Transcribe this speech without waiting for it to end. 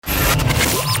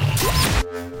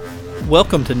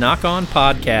Welcome to Knock On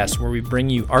Podcast, where we bring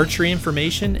you archery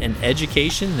information and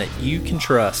education that you can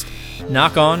trust.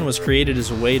 Knock On was created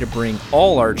as a way to bring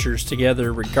all archers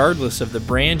together regardless of the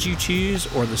brand you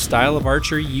choose or the style of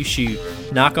archery you shoot.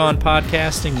 Knock On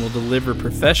Podcasting will deliver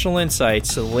professional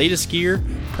insights to the latest gear,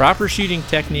 proper shooting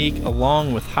technique,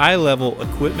 along with high-level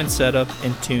equipment setup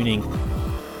and tuning.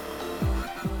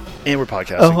 And we're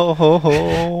podcasting. Oh, ho, ho,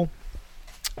 ho.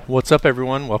 What's up,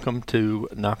 everyone? Welcome to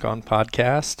Knock On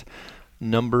Podcast.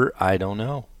 Number, I don't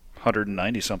know.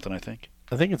 190 something, I think.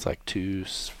 I think it's like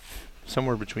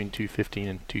somewhere between 215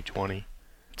 and 220.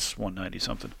 It's 190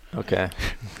 something. Okay.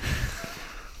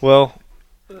 Well,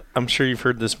 I'm sure you've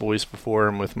heard this voice before.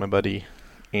 I'm with my buddy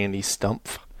Andy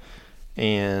Stumpf,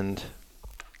 and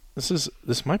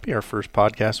this might be our first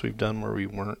podcast we've done where we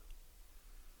weren't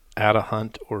at a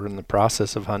hunt or in the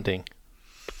process of hunting.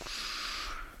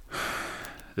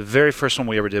 The very first one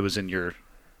we ever did was in your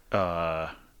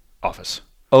office.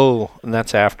 Oh, and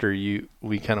that's after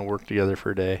we kind of worked together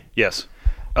for a day. Yes.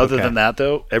 Other Okay. than that,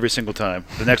 though, every single time.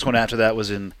 The next one after that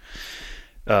was in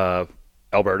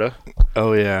Alberta,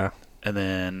 Oh, yeah. and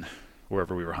then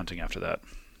wherever we were hunting after that.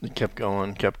 It kept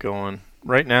going.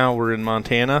 Right now, we're in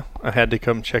Montana. I had to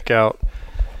come check out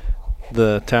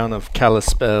the town of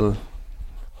Kalispell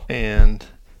and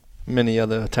many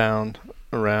other towns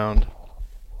around.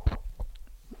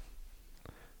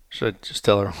 Should I just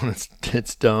tell everyone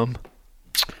it's dumb?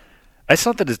 It's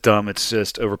not that it's dumb. It's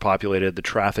just overpopulated. The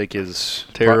traffic is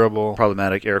Terrible.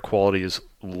 problematic. Air quality is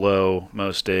low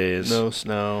most days. No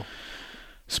snow.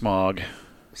 Smog.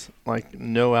 Like,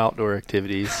 no outdoor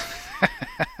activities.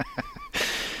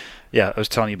 Yeah, I was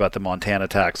telling you about the Montana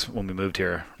tax when we moved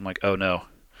here. I'm like, oh no,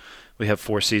 we have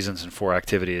 4 seasons and 4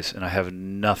 activities, and I have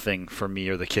nothing for me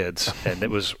or the kids. And it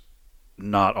was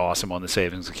not awesome on the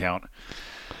savings account.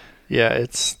 Yeah,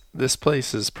 this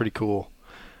place is pretty cool.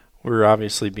 We're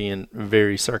obviously being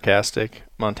very sarcastic.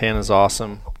 Montana's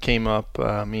awesome.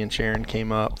 Me and Sharon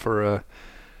came up for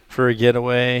a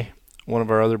getaway. One of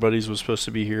our other buddies was supposed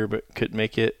to be here but couldn't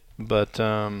make it. But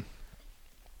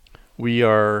we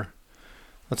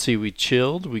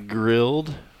chilled, we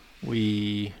grilled,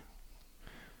 we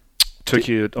Took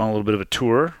you on a little bit of a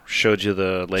tour, showed you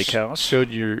the lake house. showed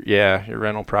your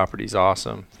rental property's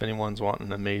awesome. If anyone's wanting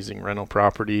an amazing rental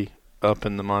property up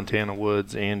in the Montana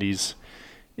woods, Andy's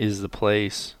is the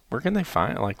place. Where can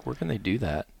they do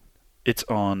that? It's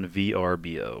on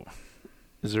VRBO.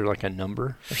 Is there like a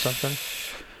number or something?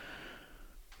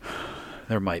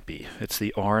 There might be. It's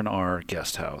the R&R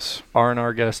Guest House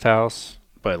R&R Guest House.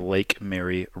 by Lake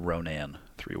Mary Ronan.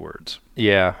 3 words.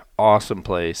 Yeah, awesome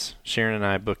place. Sharon and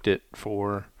I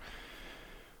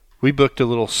we booked a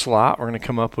little slot. We're going to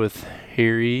come up with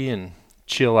Harry and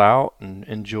chill out and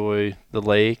enjoy the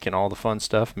lake and all the fun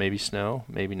stuff. Maybe snow,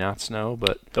 maybe not snow,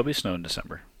 but There'll be snow in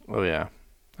December. oh yeah,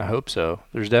 I hope so.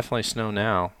 There's definitely snow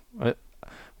now.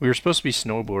 We were supposed to be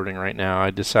snowboarding right now. I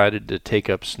decided to take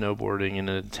up snowboarding in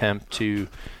an attempt to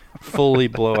fully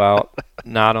blow out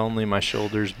not only my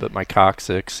shoulders but my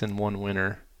coccyx in one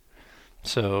winter.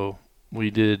 So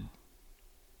we did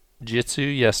jitsu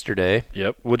yesterday.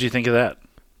 Yep. What'd you think of that?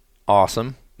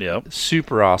 Awesome. Yep.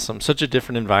 Super awesome. Such a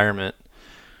different environment.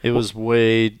 It was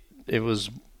way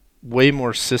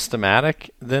more systematic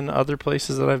than other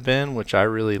places that I've been, which I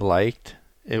really liked.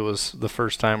 It was the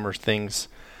first time where things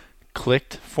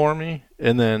clicked for me.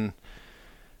 And then,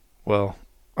 well,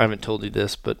 I haven't told you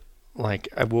this, but like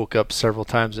I woke up several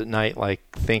times at night, like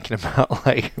thinking about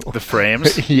like The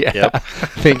frames? yeah, Yep.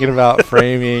 thinking about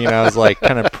framing, and I was like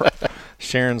kind of.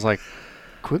 Sharon's like,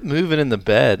 "Quit moving in the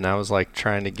bed," and I was like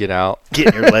trying to get out.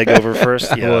 Getting your leg over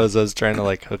first? I was trying to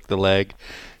like hook the leg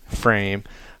frame.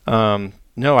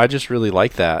 No, I just really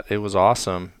like that. It was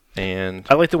awesome, and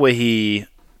I like the way he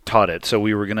taught it. So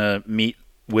we were going to meet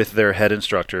with their head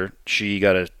instructor. She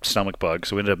got a stomach bug,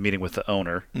 so we ended up meeting with the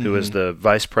owner, who is the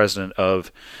vice president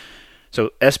of...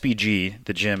 So SBG,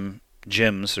 the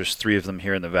gyms, there's 3 of them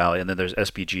here in the Valley, and then there's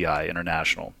SBGI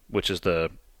International, which is the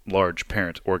large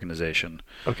parent organization.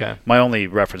 okay, My only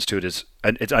reference to it is,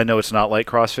 I know it's not like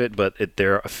CrossFit, but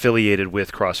they're affiliated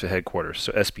with CrossFit headquarters.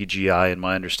 So SBGI, in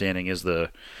my understanding, is the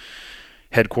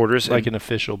headquarters. like an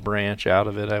official branch out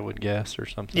of it, I would guess, or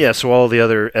something. Yeah, so all the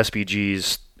other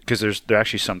SBGs, because there are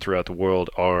actually some throughout the world,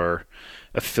 are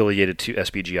affiliated to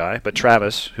SBGI. But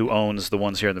Travis, who owns the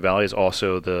ones here in the Valley, is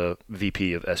also the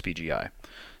VP of SBGI.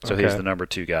 So he's Okay. the number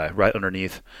 2 guy, right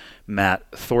underneath Matt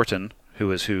Thornton,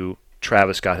 who is who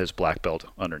Travis got his black belt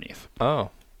underneath.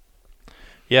 Oh,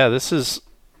 yeah.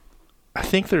 I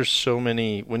think there's so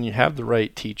many, when you have the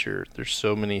right teacher, there's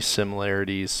so many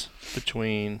similarities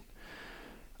between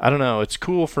I don't know. It's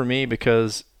cool for me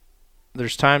because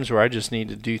there's times where I just need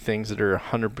to do things that are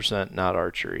 100% not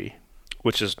archery.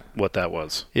 Which is what that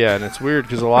was. Yeah, and it's weird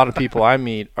because a lot of people I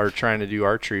meet are trying to do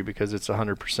archery because it's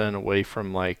 100% away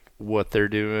from like what they're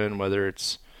doing, whether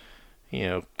it's, you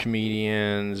know,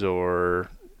 comedians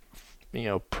or, you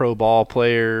know, pro ball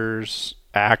players,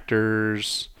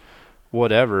 actors,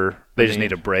 whatever. They just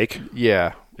need a break.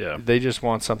 Yeah. Yeah. They just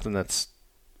want something that's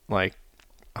like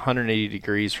 180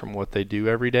 degrees from what they do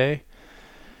every day.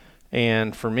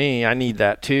 And for me, I need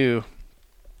that too.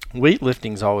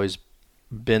 Weightlifting's always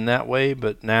been that way,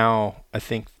 but now I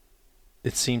think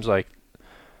it seems like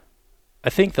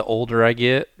the older I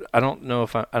get, I don't know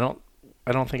if I don't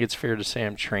think it's fair to say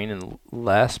I'm training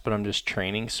less, but I'm just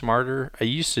training smarter. I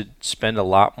used to spend a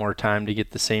lot more time to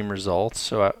get the same results,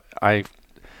 so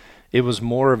it was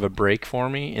more of a break for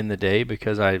me in the day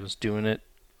because I was doing it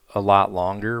a lot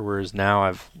longer, whereas now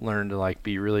I've learned to like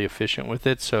be really efficient with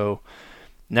it. So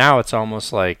now it's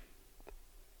almost like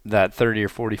that 30 or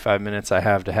 45 minutes I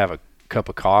have to have a cup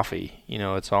of coffee. You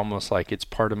know, it's almost like it's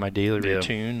part of my daily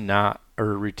routine, not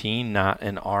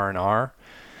an R&R.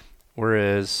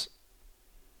 Whereas,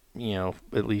 you know,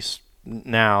 at least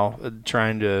now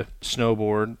trying to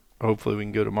snowboard, hopefully we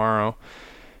can go tomorrow,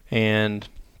 and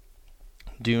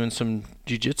doing some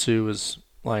jiu-jitsu is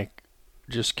like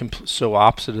just so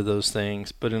opposite of those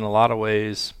things. But in a lot of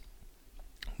ways,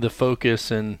 the focus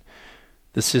and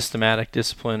the systematic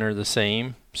discipline are the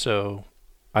same. So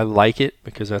I like it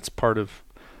because that's part of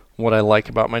what I like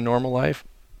about my normal life,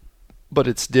 but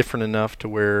it's different enough to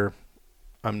where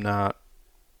I'm not,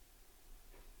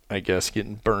 I guess,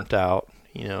 getting burnt out.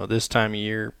 You know, this time of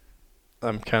year,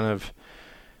 I'm kind of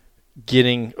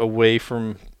getting away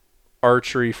from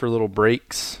archery for little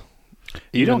breaks.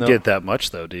 You don't get that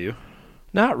much, though, do you?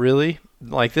 Not really.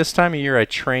 Like this time of year, I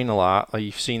train a lot. Like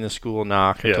you've seen the school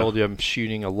knock. I told you I'm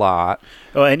shooting a lot.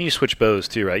 Oh, and you switch bows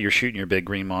too, right? You're shooting your big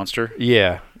green monster.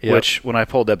 Yeah. Yep. Which, when I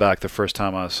pulled that back the first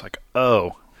time, I was like,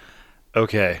 oh,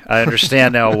 okay. I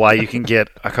understand now why you can get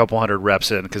a couple hundred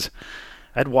reps in. Because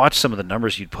I'd watch some of the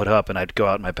numbers you'd put up, and I'd go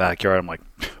out in my backyard. I'm like,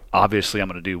 obviously I'm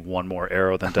going to do one more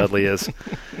arrow than Dudley is.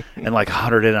 And like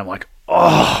 100 in, I'm like,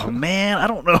 oh, man, I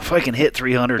don't know if I can hit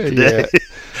 300 today.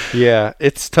 Yeah,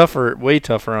 it's tougher, way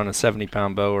tougher on a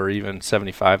 70-pound bow or even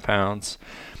 75 pounds.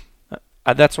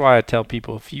 That's why I tell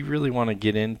people, if you really want to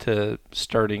get into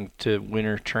starting to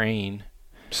winter train,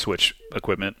 switch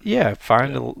equipment. Yeah,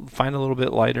 find a little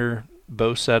bit lighter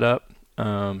bow setup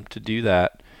to do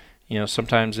that. You know,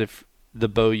 sometimes if the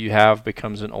bow you have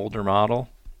becomes an older model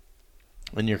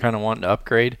and you're kind of wanting to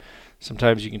upgrade,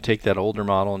 sometimes you can take that older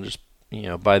model and just, you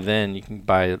know, by then you can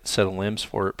buy a set of limbs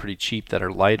for it pretty cheap that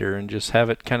are lighter and just have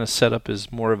it kind of set up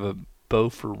as more of a bow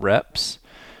for reps.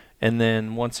 And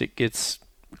then once it gets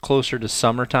closer to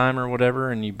summertime or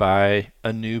whatever and you buy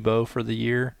a new bow for the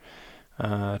year,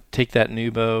 take that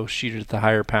new bow, shoot it at the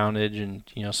higher poundage, and,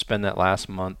 you know, spend that last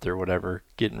month or whatever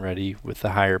getting ready with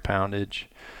the higher poundage.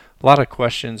 A lot of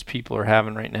questions people are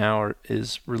having right now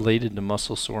is related to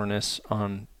muscle soreness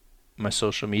on my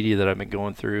social media that I've been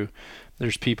going through.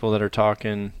 There's people that are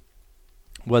talking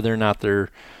whether or not their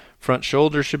front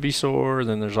shoulder should be sore.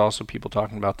 Then there's also people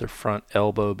talking about their front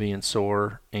elbow being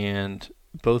sore. And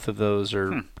both of those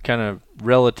are kind of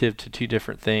relative to two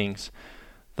different things.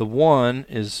 The one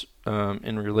is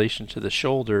in relation to the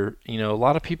shoulder. You know, a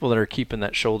lot of people that are keeping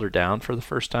that shoulder down for the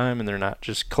first time and they're not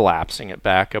just collapsing it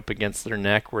back up against their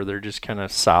neck where they're just kind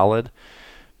of solid.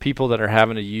 People that are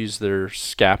having to use their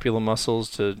scapula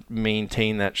muscles to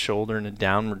maintain that shoulder in a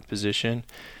downward position,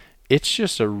 it's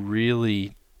just a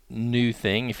really new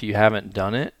thing if you haven't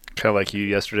done it. Kind of like you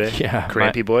yesterday, yeah,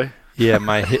 crampy boy. Yeah,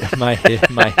 my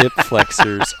hip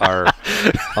flexors are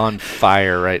on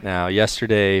fire right now.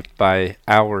 Yesterday, by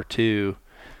hour 2,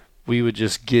 we would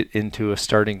just get into a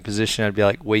starting position. I'd be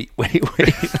like, wait.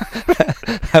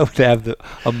 I would have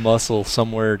a muscle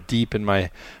somewhere deep in my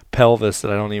pelvis that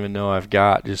I don't even know I've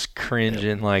got, just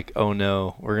cringing like, oh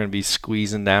no, we're going to be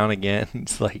squeezing down again.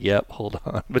 It's like, yep, hold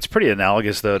on. But it's pretty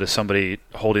analogous, though, to somebody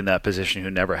holding that position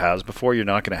who never has before. You're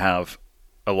not going to have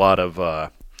a lot of,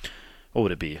 what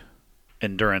would it be,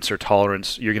 endurance or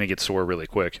tolerance. You're going to get sore really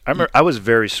quick. I remember I was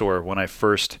very sore when I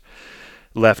first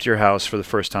left your house for the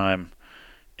first time.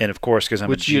 And, of course, because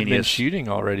I'm a genius. Which you'd been shooting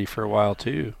already for a while,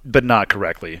 too. But not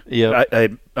correctly. Yeah.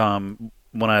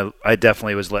 I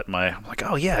definitely was I'm like,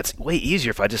 oh yeah, it's way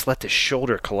easier if I just let the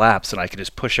shoulder collapse and I can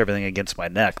just push everything against my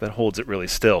neck. That holds it really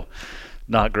still.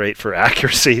 Not great for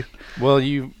accuracy. Well,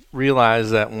 you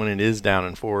realize that when it is down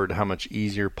and forward, how much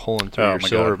easier pulling through your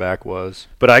silverback was.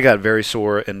 But I got very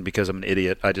sore, and because I'm an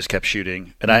idiot, I just kept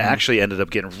shooting. And I actually ended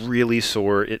up getting really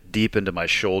sore deep into my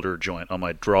shoulder joint on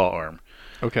my draw arm.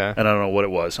 Okay. And I don't know what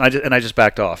it was. And I just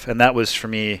backed off. And that was for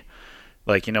me,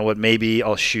 like, you know what, maybe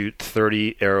I'll shoot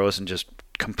 30 arrows and just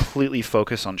completely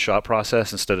focus on shot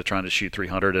process instead of trying to shoot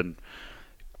 300 and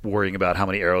worrying about how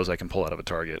many arrows I can pull out of a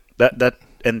target.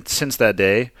 And since that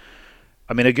day,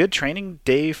 I mean, a good training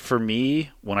day for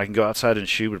me when I can go outside and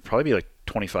shoot would probably be like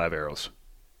 25 arrows.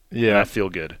 Yeah. And I feel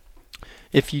good.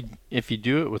 If you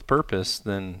do it with purpose,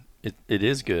 then it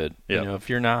is good. Yep. You know, if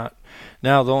you're not,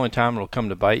 now the only time it'll come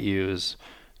to bite you is,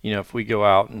 you know, if we go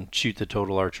out and shoot the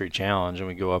Total Archery Challenge and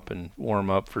we go up and warm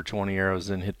up for 20 arrows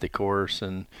and hit the course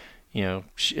and, you know,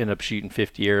 end up shooting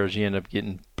 50 arrows, you end up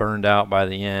getting burned out by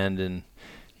the end. And,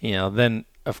 you know, then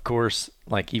of course,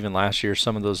 like even last year,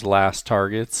 some of those last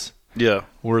targets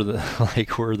were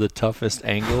the toughest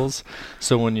angles.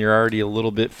 So when you're already a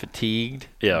little bit fatigued,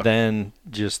 then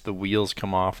just the wheels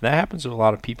come off. That happens to a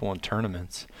lot of people in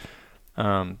tournaments.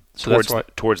 So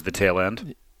towards the tail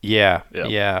end. Yeah.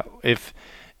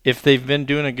 If they've been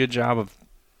doing a good job of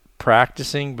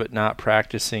practicing, but not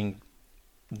practicing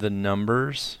the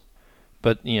numbers,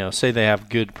 but, you know, say they have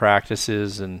good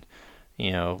practices and,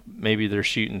 you know, maybe they're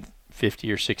shooting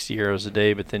 50 or 60 arrows a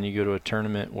day, but then you go to a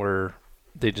tournament where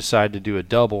they decide to do a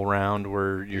double round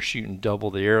where you're shooting double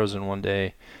the arrows in one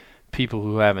day. People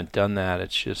who haven't done that,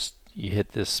 it's just you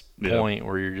hit this point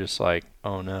where you're just like,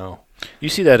 oh no. You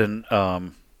see that in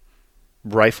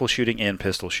rifle shooting and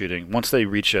pistol shooting. Once they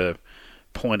reach a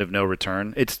point of no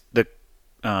return, it's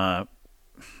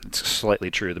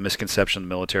slightly true. The misconception of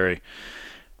the military,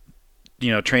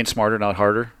 you know, train smarter, not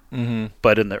harder. Mm-hmm.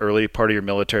 But in the early part of your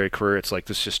military career, it's like,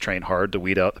 let's just train hard to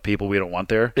weed out the people we don't want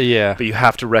there. Yeah. But you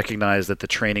have to recognize that the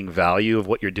training value of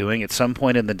what you're doing, at some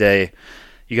point in the day,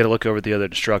 you got to look over at the other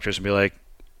instructors and be like,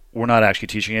 we're not actually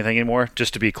teaching anything anymore.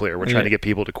 Just to be clear, we're trying to get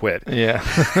people to quit. Yeah.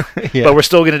 But we're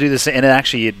still going to do this. And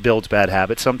it builds bad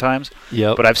habits sometimes.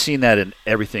 Yep. But I've seen that in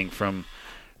everything from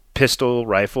pistol,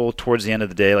 rifle, towards the end of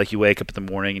the day. Like you wake up in the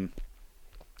morning and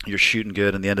you're shooting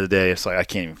good. And the end of the day, it's like, I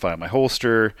can't even find my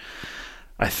holster.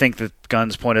 I think the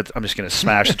gun's pointed. I'm just going to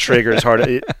smash the trigger as hard.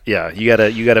 You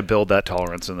gotta build that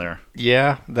tolerance in there.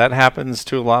 Yeah, that happens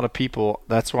to a lot of people.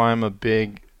 That's why I'm a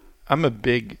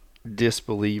big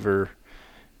disbeliever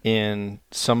in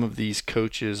some of these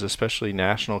coaches, especially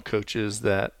national coaches,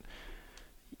 that,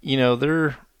 you know,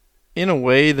 they're in a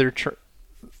way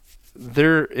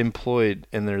they're employed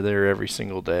and they're there every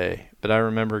single day. But I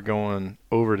remember going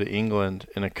over to England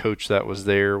and a coach that was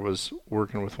there was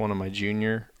working with one of my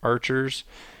junior archers,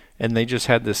 and they just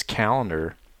had this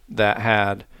calendar that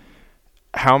had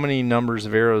how many numbers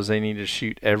of arrows they needed to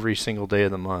shoot every single day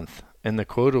of the month. And the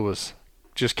quota was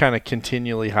just kind of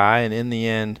continually high. And in the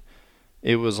end,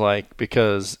 it was like,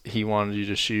 because he wanted you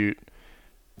to shoot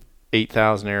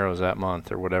 8,000 arrows that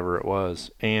month or whatever it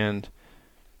was. And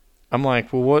I'm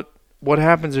like, well, what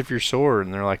happens if you're sore?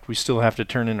 And they're like, we still have to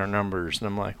turn in our numbers. And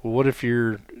I'm like, well, what if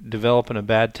you're developing a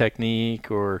bad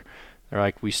technique? Or they're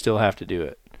like, we still have to do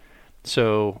it.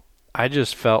 So I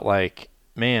just felt like,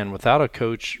 man, without a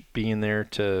coach being there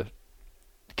to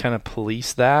kind of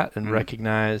police that and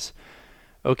recognize,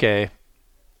 okay,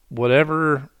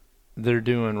 whatever they're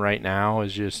doing right now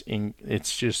is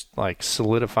it's just like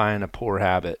solidifying a poor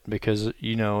habit. Because,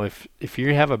 you know, if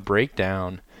you have a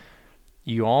breakdown,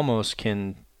 you almost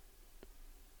can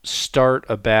start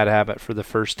a bad habit for the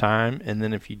first time, and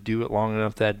then if you do it long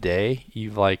enough that day,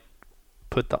 you've like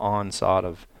put the onslaught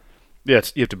of you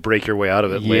have to break your way out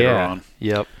of it later on.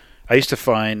 Yep. I used to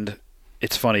find,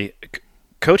 it's funny,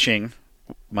 coaching,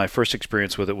 my first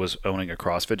experience with it was owning a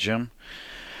CrossFit gym,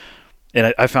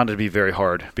 and I found it to be very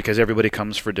hard because everybody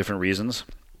comes for different reasons.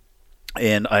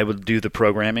 And I would do the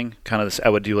programming kind of this, I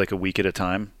would do like a week at a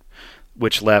time,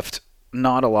 which left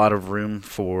not a lot of room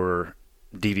for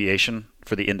deviation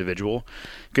for the individual,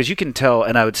 because you can tell,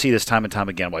 and I would see this time and time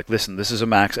again, like, listen, this is a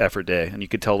max effort day, and you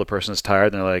could tell the person is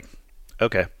tired, and they're like,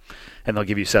 okay, and they'll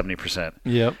give you 70%.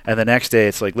 Yep. And the next day,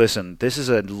 it's like, listen, this is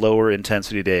a lower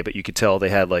intensity day, but you could tell they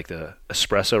had like the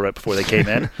espresso right before they came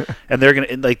in, and they're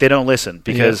gonna, like, they don't listen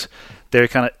because they're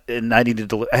kind of, and I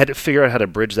had to figure out how to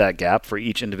bridge that gap for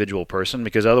each individual person,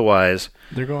 because otherwise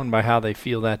they're going by how they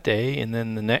feel that day, and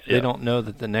then they don't know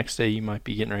that the next day you might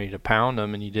be getting ready to pound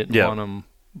them, and you didn't want them,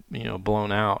 you know,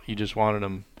 blown out. You just wanted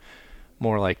them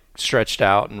more like stretched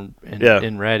out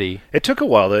and ready. It took a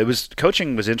while though.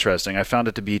 Coaching was interesting. I found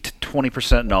it to be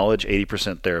 20% knowledge,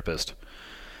 80% therapist.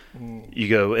 You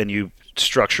go and you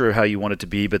structure how you want it to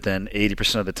be, but then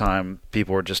 80% of the time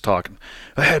people are just talking,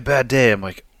 I had a bad day. I'm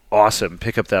like, awesome,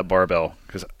 pick up that barbell,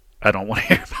 because I don't want to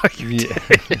hear about your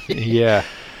day. Yeah.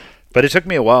 But it took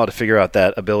me a while to figure out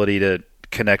that ability to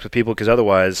connect with people, because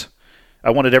otherwise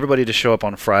I wanted everybody to show up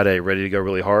on Friday ready to go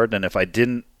really hard, and if I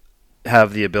didn't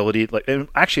have the ability, like, and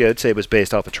actually I'd say it was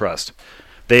based off of trust.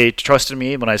 They trusted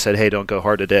me when I said, hey, don't go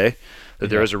hard today, that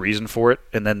there was a reason for it.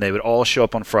 And then they would all show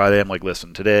up on Friday. I'm like,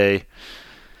 listen, today,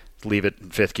 leave it in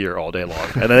fifth gear all day long.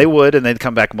 And then they would, and they'd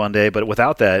come back Monday. But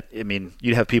without that, I mean,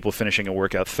 you'd have people finishing a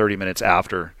workout 30 minutes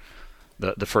after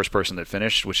the first person that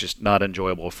finished, which is not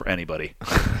enjoyable for anybody.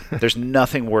 There's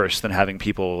nothing worse than having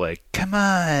people like, come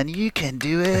on, you can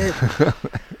do it.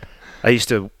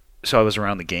 So I was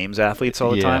around the games athletes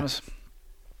all the times.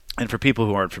 And for people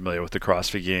who aren't familiar with the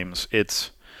CrossFit Games,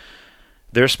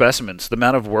 they're specimens. The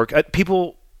amount of work,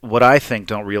 people, what I think,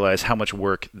 don't realize how much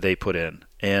work they put in.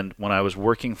 And when I was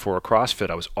working for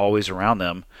CrossFit, I was always around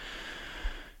them.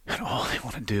 And all they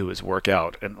want to do is work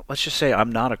out. And let's just say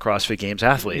I'm not a CrossFit Games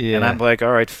athlete. Yeah. And I'm like,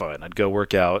 all right, fine. I'd go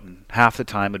work out. And half the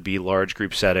time would be large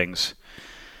group settings.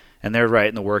 And they're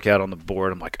writing the workout on the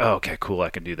board. I'm like, oh, okay, cool, I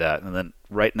can do that. And then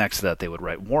right next to that, they would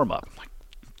write warm-up. I'm like,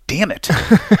 damn it.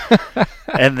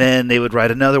 And then they would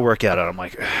write another workout out. I'm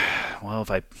like, well, if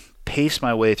I pace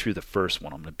my way through the first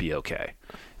one, I'm going to be okay.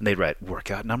 And they'd write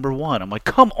workout number 1. I'm like,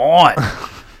 come on.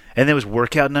 And then it was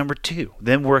workout number 2,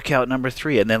 then workout number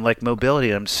 3, and then like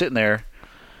mobility. I'm sitting there,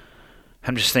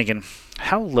 I'm just thinking,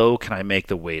 how low can I make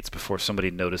the weights before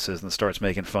somebody notices and starts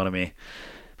making fun of me?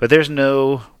 But there's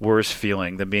no worse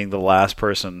feeling than being the last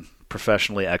person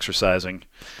professionally exercising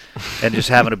and just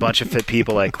having a bunch of fit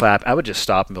people like clap. I would just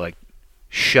stop and be like,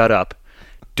 shut up.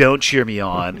 Don't cheer me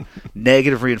on.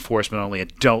 Negative reinforcement only,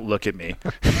 and don't look at me.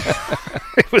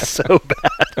 It was so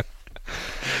bad.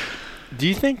 Do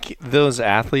you think those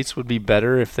athletes would be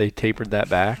better if they tapered that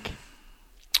back?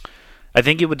 I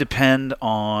think it would depend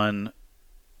on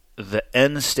the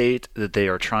end state that they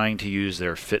are trying to use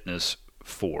their fitness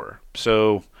for.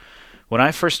 So when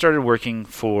I first started working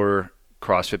for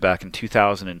CrossFit back in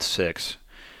 2006,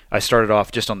 I started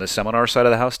off just on the seminar side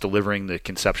of the house, delivering the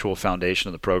conceptual foundation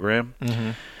of the program.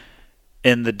 Mm-hmm.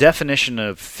 And the definition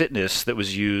of fitness that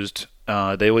was used,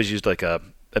 they always used like a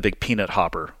big peanut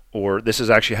hopper. Or this is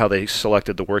actually how they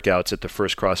selected the workouts at the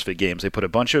first CrossFit Games. They put a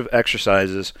bunch of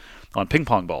exercises on ping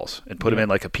pong balls and put them in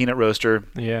like a peanut roaster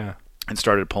and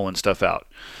started pulling stuff out.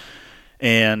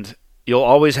 And you'll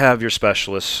always have your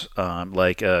specialists,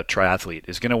 like a triathlete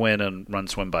is going to win and run,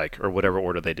 swim, bike, or whatever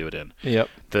order they do it in. Yep.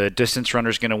 The distance runner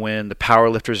is going to win. The power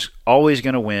lifter's always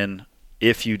going to win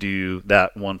if you do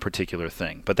that one particular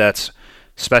thing. But that's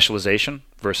specialization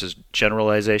versus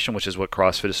generalization, which is what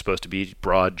CrossFit is supposed to be,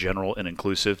 broad, general, and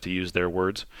inclusive, to use their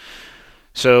words.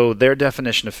 So their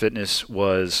definition of fitness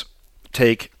was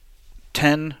take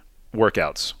 10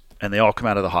 workouts, and they all come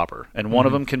out of the hopper. And one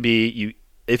of them can be,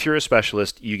 if you're a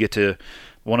specialist, you get to,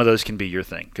 one of those can be your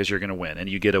thing because you're going to win, and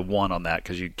you get a 1 on that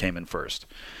because you came in first.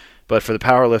 But for the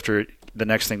power lifter, the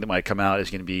next thing that might come out is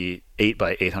going to be 8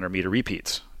 by 800 meter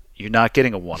repeats. You're not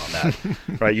getting a 1 on that,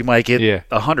 right? You might get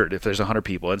 100 if there's 100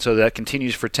 people. And so that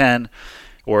continues for 10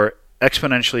 or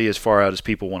exponentially as far out as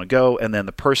people want to go. And then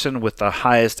the person with the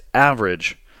highest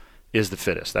average is the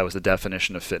fittest. That was the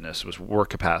definition of fitness, was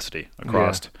work capacity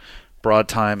across broad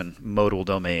time and modal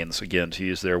domains, again, to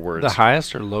use their words. The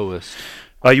highest or lowest?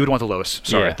 You would want the lowest.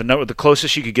 Sorry. Yeah. The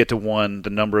closest you could get to 1, the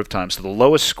number of times. So the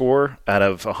lowest score out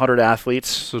of 100 athletes.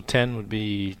 So 10 would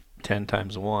be 10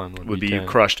 times 1 would be you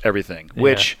crushed everything,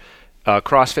 which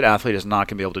CrossFit athlete is not going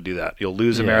to be able to do that. You'll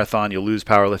lose a marathon, you'll lose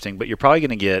powerlifting, but you're probably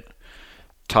going to get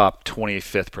top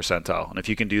 25th percentile. And if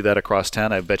you can do that across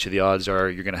 10, I bet you the odds are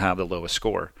you're going to have the lowest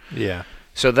score. Yeah.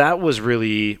 So that was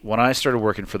really, when I started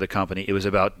working for the company, it was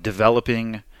about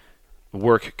developing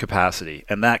work capacity.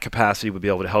 And that capacity would be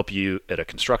able to help you at a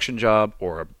construction job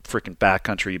or a freaking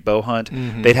backcountry bow hunt.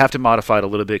 Mm-hmm. They'd have to modify it a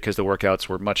little bit because the workouts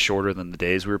were much shorter than the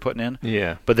days we were putting in.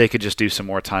 Yeah. But they could just do some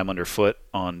more time underfoot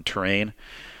on terrain.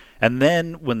 And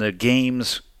then when the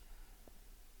games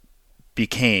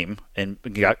became and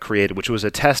got created, which was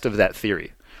a test of that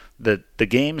theory, the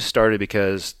games started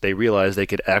because they realized they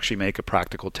could actually make a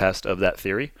practical test of that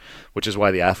theory, which is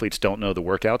why the athletes don't know the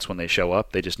workouts when they show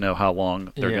up. They just know how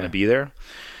long they're going to be there.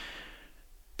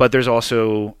 But there's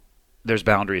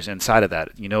boundaries inside of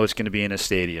that. You know, it's going to be in a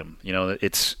stadium. You know,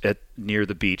 it's near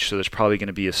the beach, so there's probably going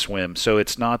to be a swim. So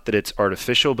it's not that it's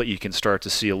artificial, but you can start to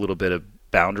see a little bit of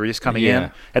boundaries coming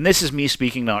in. And this is me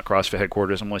speaking, not CrossFit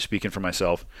headquarters. I'm only speaking for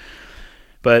myself.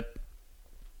 But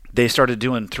they started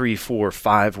doing 3, 4,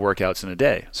 5 workouts in a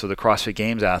day. So the CrossFit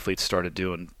Games athletes started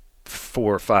doing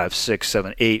 4, 5, 6,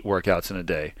 7, 8 workouts in a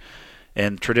day.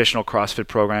 And traditional CrossFit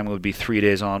programming would be 3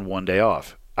 days on, 1 day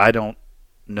off. I don't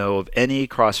know of any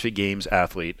CrossFit Games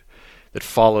athlete that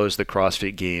follows the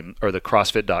CrossFit game or the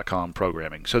CrossFit.com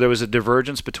programming. So there was a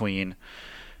divergence between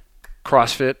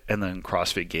CrossFit and then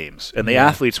CrossFit Games. And the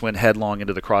athletes went headlong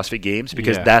into the CrossFit Games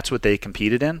because that's what they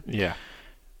competed in. Yeah.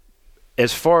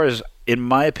 As far as, in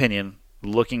my opinion,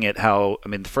 looking at how, I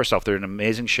mean, first off, they're in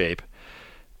amazing shape.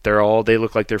 They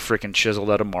look like they're freaking chiseled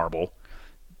out of marble.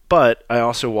 But I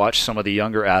also watch some of the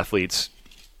younger athletes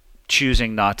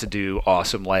choosing not to do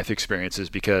awesome life experiences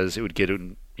because it would get,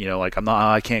 like,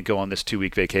 I can't go on this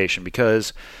 2-week vacation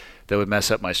because that would mess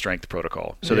up my strength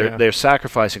protocol. So they're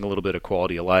sacrificing a little bit of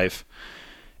quality of life.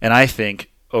 And I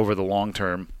think over the long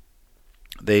term,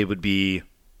 they would be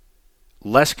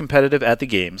less competitive at the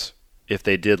games if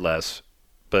they did less,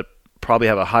 but probably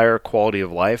have a higher quality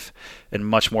of life and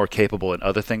much more capable in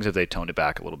other things if they toned it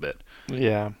back a little bit.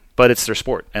 Yeah. But it's their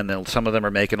sport, and then some of them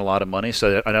are making a lot of money,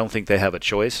 so I don't think they have a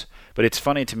choice. But it's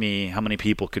funny to me how many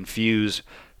people confuse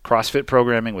CrossFit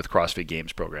programming with CrossFit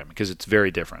Games programming because it's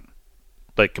very different,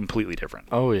 like completely different.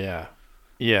 Oh, yeah.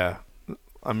 Yeah.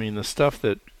 I mean, the stuff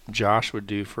that Josh would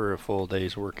do for a full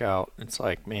day's workout, it's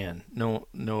like, man, no,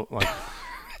 like,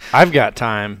 I've got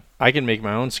time. I can make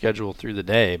my own schedule through the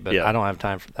day, but I don't have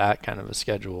time for that kind of a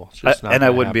schedule. It's just not and I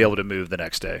wouldn't happen. be able to move the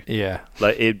next day. Yeah.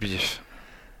 Like it'd be just...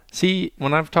 See,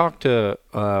 when I've talked to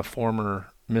former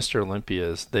Mr.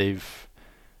 Olympias,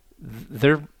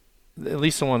 they're at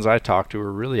least the ones I talked to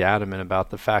are really adamant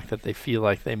about the fact that they feel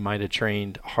like they might have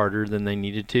trained harder than they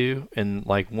needed to. And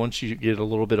like once you get a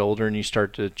little bit older and you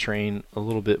start to train a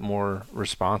little bit more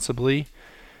responsibly,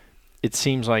 it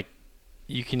seems like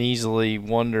you can easily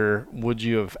wonder, would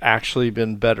you have actually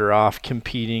been better off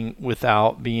competing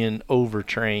without being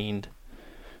overtrained?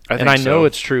 I know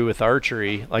it's true with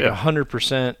archery, like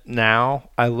 100% now.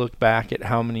 I look back at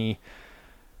how many,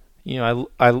 I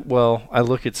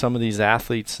look at some of these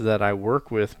athletes that I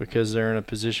work with because they're in a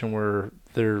position where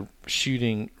they're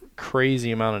shooting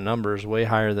crazy amount of numbers, way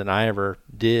higher than I ever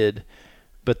did,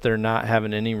 but they're not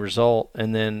having any result.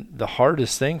 And then the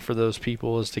hardest thing for those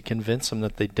people is to convince them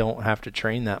that they don't have to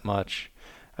train that much.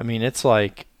 I mean, it's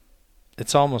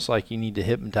almost like you need to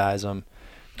hypnotize them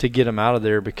to get them out of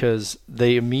there because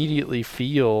they immediately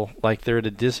feel like they're at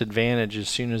a disadvantage as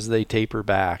soon as they taper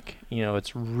back.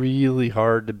 It's really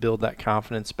hard to build that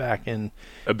confidence back in.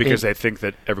 Because they think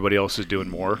that everybody else is doing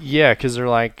more? Yeah, because they're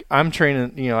like, I'm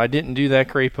training, I didn't do that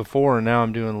great before, and now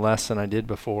I'm doing less than I did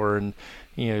before. And,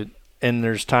 and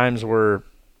there's times where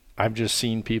I've just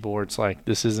seen people where it's like,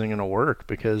 this isn't going to work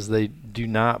because they do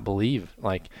not believe.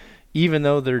 Like, even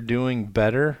though they're doing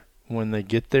better, when they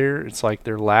get there, it's like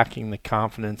they're lacking the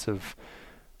confidence of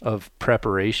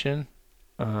preparation.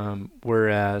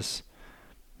 Whereas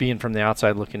being from the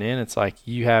outside looking in, it's like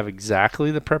you have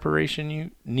exactly the preparation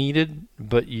you needed,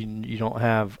 but you don't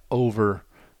have over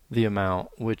the amount,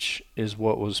 which is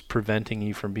what was preventing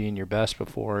you from being your best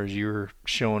before, is you're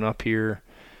showing up here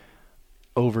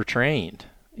overtrained.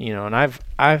 And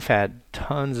I've had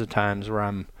tons of times where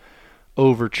I'm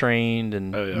overtrained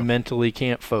and mentally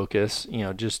can't focus,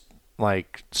 just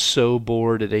like so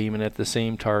bored at aiming at the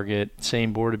same target,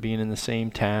 same bored of being in the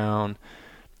same town.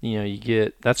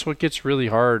 That's what gets really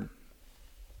hard.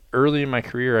 Early in my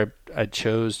career, I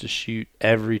chose to shoot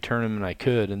every tournament I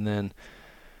could, and then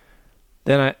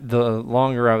the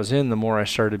longer I was in, the more I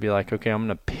started to be like, okay, I'm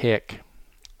going to pick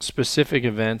specific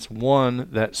events, one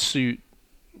that suit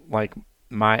like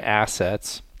my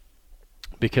assets,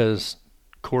 because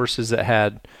courses that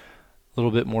had a little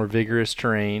bit more vigorous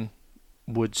terrain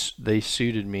they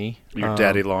suited me. Your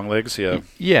daddy long legs,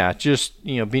 yeah, just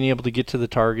being able to get to the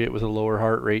target with a lower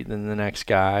heart rate than the next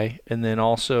guy, and then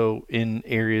also in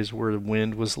areas where the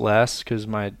wind was less, because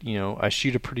I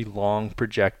shoot a pretty long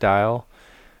projectile.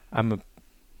 I'm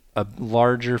a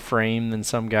larger frame than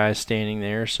some guys standing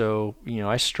there, so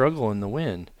I struggle in the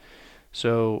wind.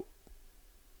 So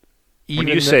when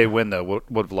you say wind, though,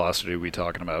 what velocity are we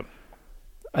talking about?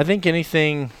 I think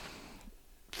anything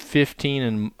 15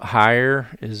 and higher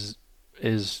is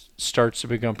starts to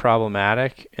become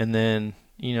problematic. And then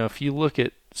if you look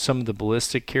at some of the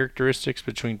ballistic characteristics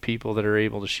between people that are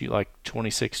able to shoot like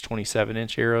 26, 27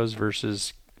 inch arrows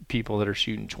versus people that are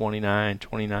shooting 29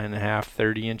 and a half,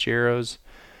 30 inch arrows,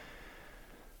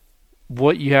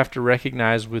 what you have to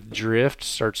recognize with drift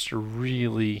starts to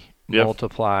really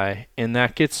multiply, and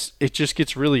it just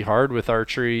gets really hard with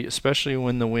archery, especially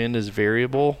when the wind is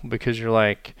variable, because you're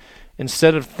like,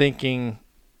 instead of thinking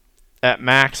at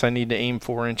max I need to aim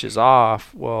 4 inches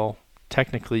off, well,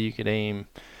 technically you could aim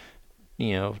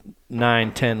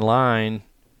 9-10 line,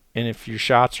 and if your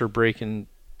shots are breaking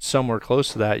somewhere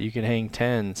close to that, you can hang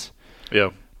 10s.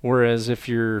 Whereas if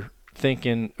you're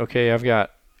thinking, okay, I've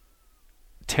got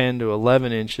 10 to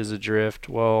 11 inches of drift,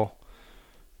 well,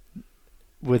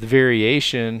 with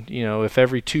variation, if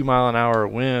every 2 mile an hour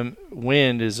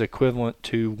wind is equivalent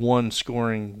to one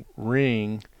scoring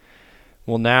ring,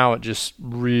 well, now it just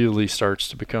really starts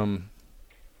to become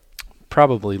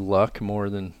probably luck more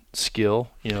than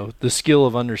skill. The skill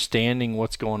of understanding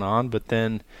what's going on, but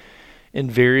then in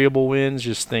variable winds,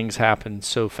 just things happen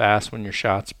so fast when your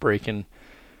shot's breaking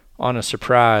on a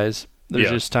surprise. There's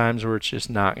just times where it's just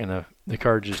not gonna. The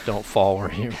cards just don't fall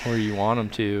where you want them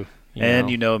to.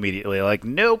 Immediately, like,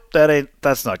 nope,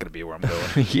 that's not going to be where I'm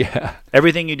going. Yeah.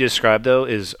 Everything you described, though,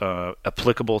 is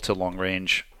applicable to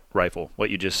long-range rifle, what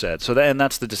you just said. So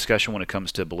that's the discussion when it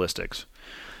comes to ballistics.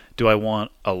 Do I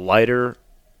want a lighter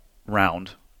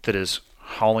round that is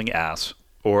hauling ass,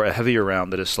 or a heavier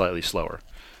round that is slightly slower?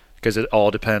 Because it all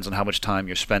depends on how much time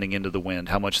you're spending into the wind,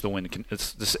 how much the wind can.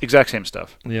 It's the exact same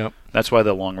stuff. Yep. That's why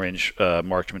the long-range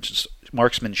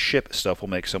marksmanship stuff will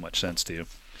make so much sense to you.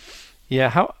 Yeah.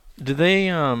 How do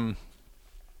they? Are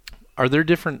there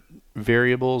different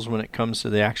variables when it comes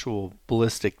to the actual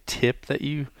ballistic tip that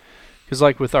you? Because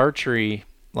like with archery,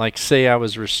 like say I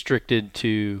was restricted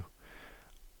to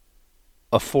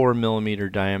a 4 millimeter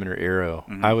diameter arrow,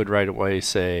 I would right away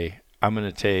say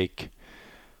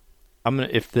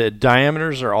if the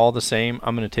diameters are all the same,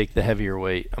 I'm going to take the heavier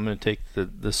weight. I'm going to take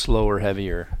the slower,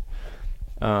 heavier.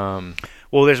 Well,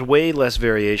 there's way less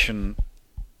variation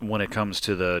when it comes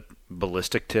to the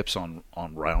ballistic tips on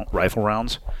rifle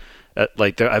rounds.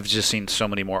 I've just seen so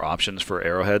many more options for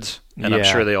arrowheads, and I'm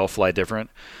sure they all fly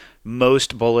different.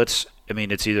 Most bullets,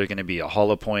 it's either going to be a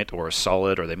hollow point or a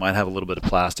solid, or they might have a little bit of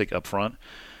plastic up front.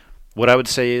 What I would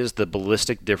say is the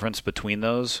ballistic difference between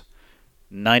those,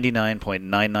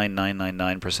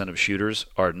 99.99999% of shooters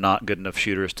are not good enough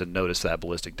shooters to notice that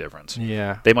ballistic difference.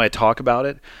 Yeah. They might talk about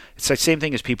it. It's the same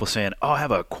thing as people saying, I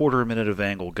have a quarter minute of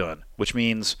angle gun, which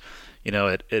means,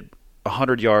 at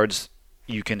 100 yards,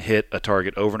 you can hit a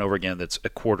target over and over again that's a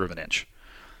quarter of an inch.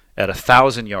 At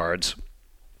 1,000 yards,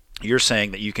 you're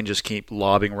saying that you can just keep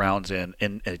lobbing rounds in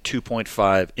a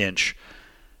 2.5 inch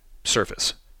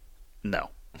surface. No.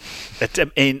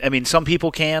 Some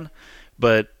people can,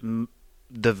 but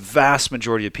the vast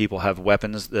majority of people have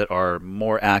weapons that are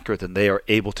more accurate than they are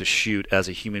able to shoot as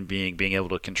a human being, being able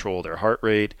to control their heart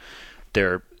rate,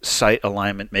 their sight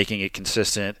alignment, making it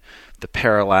consistent, the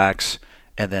parallax,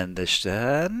 and then this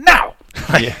now.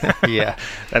 Yeah.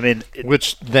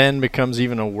 Which then becomes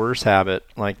even a worse habit.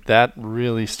 Like that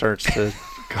really starts to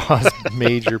cause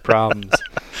major problems.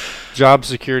 Job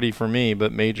security for me,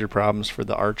 but major problems for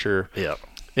the archer. Yeah.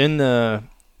 In the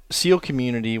SEAL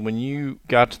community, when you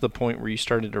got to the point where you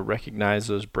started to recognize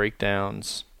those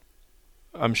breakdowns,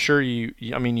 I'm sure you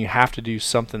have to do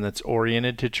something that's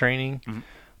oriented to training,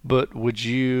 but what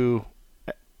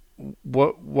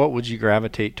would you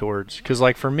gravitate towards? Because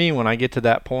like for me, when I get to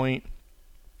that point,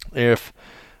 if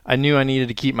I knew I needed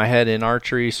to keep my head in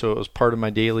archery, so it was part of my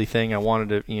daily thing, I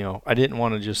wanted to, I didn't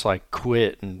want to just like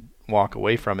quit and walk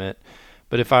away from it.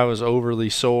 But if I was overly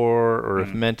sore, or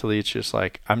if mentally it's just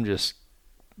like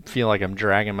feel like I'm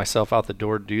dragging myself out the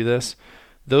door to do this,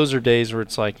 those are days where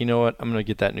it's like, you know what, I'm going to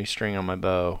get that new string on my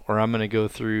bow, or I'm going to go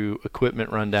through equipment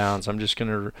rundowns. I'm just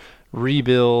going to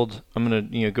rebuild. I'm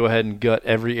going to go ahead and gut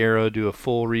every arrow, do a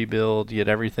full rebuild, get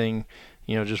everything,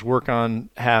 just work on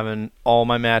having all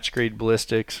my match grade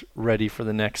ballistics ready for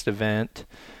the next event.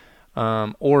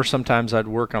 Or sometimes I'd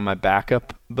work on my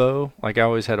backup bow. Like I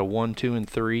always had a 1, 2, and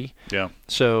 3. Yeah.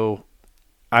 So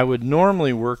I would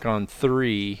normally work on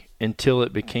 3 until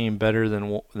it became better than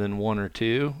 1 or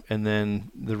 2, and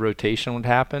then the rotation would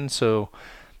happen. So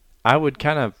I would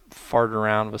kind of fart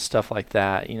around with stuff like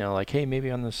that, like, hey,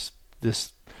 maybe on this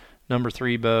number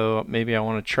 3 bow, maybe I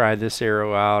want to try this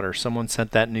arrow out, or someone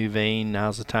sent that new vein.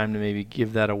 Now's the time to maybe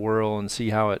give that a whirl and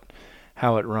see how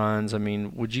it runs.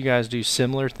 Would you guys do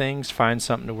similar things? Find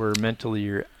something to where mentally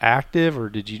you're active, or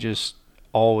did you just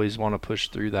always want to push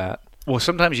through that? Well,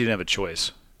 sometimes you didn't have a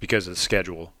choice because of the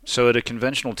schedule. So at a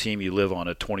conventional team, you live on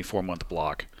a 24-month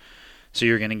block. So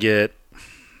you're going to get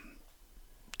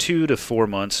 2 to 4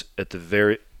 months at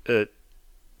the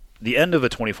end of a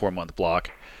 24-month block.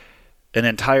 An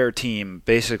entire team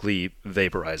basically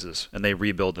vaporizes and they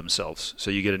rebuild themselves.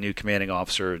 So you get a new commanding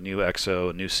officer, a new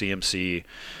XO, a new CMC.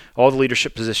 All the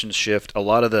leadership positions shift. A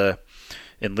lot of the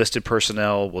enlisted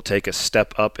personnel will take a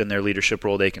step up in their leadership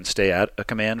role. They can stay at a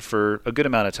command for a good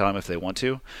amount of time if they want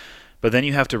to. But then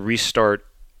you have to restart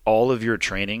all of your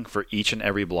training for each and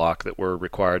every block that we're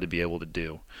required to be able to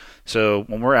do. So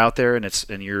when we're out there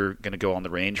and you're going to go on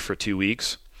the range for 2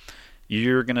 weeks,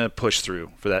 you're going to push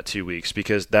through for that 2 weeks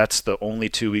because that's the only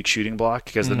 2-week shooting block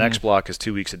because the next block is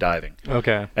 2 weeks of diving.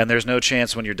 Okay. And there's no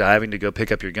chance when you're diving to go pick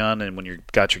up your gun, and when you've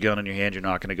got your gun in your hand, you're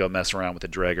not going to go mess around with the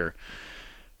dragger.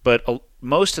 But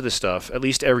most of the stuff, at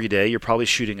least every day, you're probably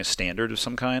shooting a standard of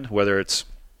some kind, whether it's,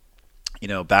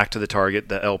 back to the target.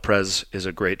 The El Pres is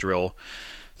a great drill.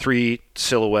 3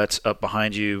 silhouettes up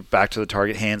behind you, back to the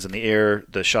target, hands in the air.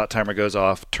 The shot timer goes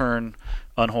off. Turn,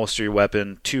 unholster your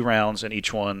weapon, 2 rounds in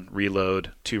each one,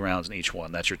 reload, 2 rounds in each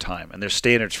one. That's your time. And there's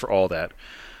standards for all that.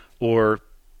 Or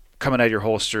coming out of your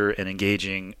holster and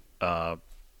engaging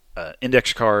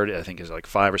index card, I think is like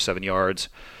 5 or 7 yards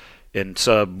in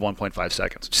sub 1.5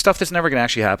 seconds. Stuff that's never going to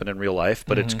actually happen in real life,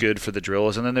 but it's good for the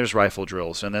drills. And then there's rifle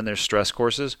drills, and then there's stress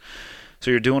courses. So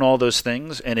you're doing all those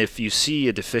things, and if you see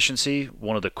a deficiency,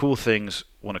 one of the cool things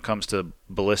when it comes to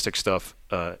ballistic stuff,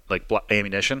 like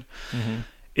ammunition,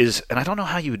 is, and I don't know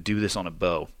how you would do this on a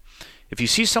bow. If you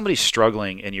see somebody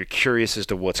struggling and you're curious as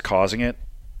to what's causing it,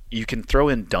 you can throw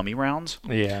in dummy rounds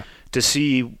to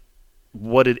see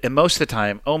and most of the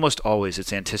time, almost always,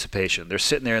 it's anticipation. They're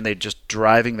sitting there and they're just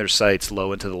driving their sights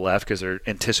low and to the left because they're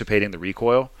anticipating the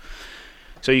recoil.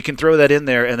 So you can throw that in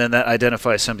there, and then that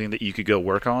identifies something that you could go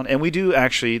work on. And we do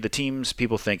actually, the teams,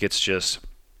 people think it's just,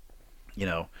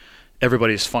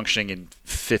 everybody's functioning in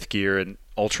 5th gear and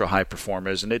ultra high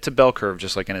performers, and it's a bell curve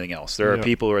just like anything else. There are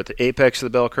people who are at the apex of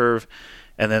the bell curve,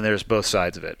 and then there's both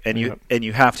sides of it. And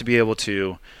you have to be able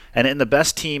to, and in the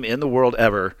best team in the world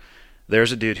ever,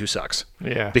 there's a dude who sucks.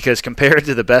 Yeah. Because compared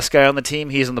to the best guy on the team,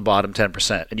 he's in the bottom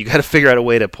 10%. And you got to figure out a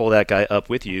way to pull that guy up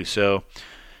with you. So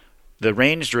the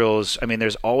range drills,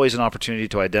 there's always an opportunity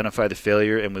to identify the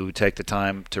failure, and we would take the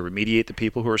time to remediate the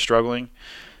people who are struggling.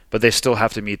 But they still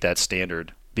have to meet that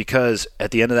standard. Because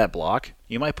at the end of that block,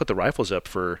 you might put the rifles up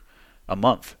for a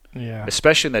month. Yeah.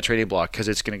 Especially in that training block, because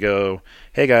it's going to go,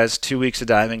 hey guys, 2 weeks of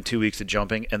diving, 2 weeks of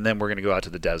jumping, and then we're going to go out to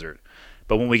the desert.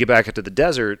 But when we get back into the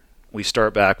desert, we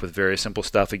start back with very simple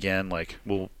stuff again. Like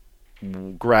we'll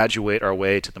graduate our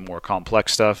way to the more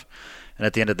complex stuff. And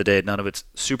at the end of the day, none of it's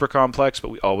super complex, but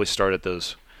we always start at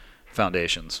those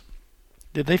foundations.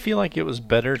 Did they feel like it was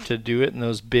better to do it in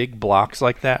those big blocks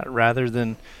like that rather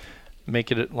than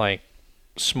make it like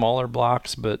smaller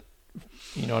blocks, but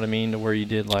you know what I mean, to where you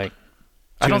did like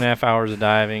 2.5 hours of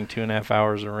diving, 2.5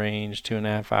 hours of range,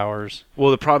 2.5 hours?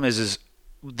 Well, the problem is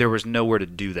there was nowhere to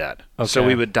do that. Okay. So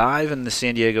we would dive in the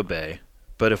San Diego Bay,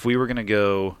 but if we were going to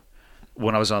go,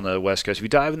 when I was on the West Coast, if you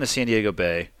dive in the San Diego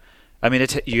Bay,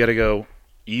 you got to go,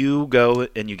 you go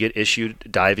and you get issued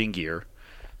diving gear.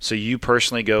 So you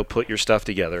personally go put your stuff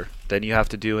together. Then you have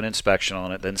to do an inspection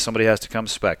on it. Then somebody has to come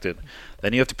inspect it.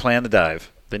 Then you have to plan the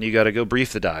dive. Then you got to go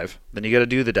brief the dive. Then you got to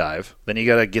do the dive. Then you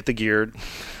got to get the gear,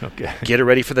 get it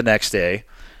ready for the next day.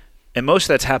 And most of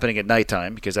that's happening at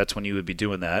nighttime because that's when you would be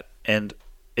doing that. And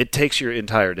it takes your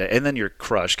entire day. And then you're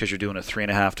crushed because you're doing a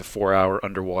 3.5 to 4 hour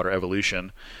underwater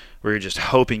evolution where you're just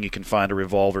hoping you can find a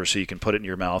revolver so you can put it in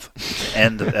your mouth to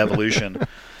end the evolution.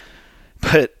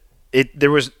 But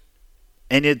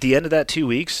and at the end of that 2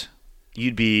 weeks,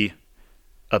 you'd be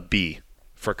a B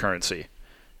for currency.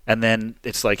 And then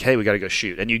it's like, hey, we got to go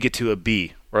shoot. And you get to a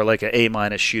B or like an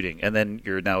A- shooting. And then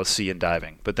you're now a C in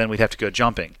diving. But then we'd have to go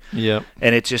jumping. Yep.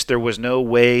 And it's just, there was no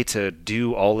way to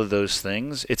do all of those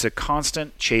things. It's a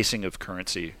constant chasing of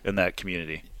currency in that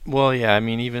community. Well, yeah,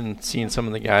 even seeing some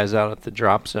of the guys out at the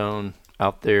drop zone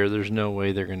out there's no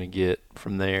way they're going to get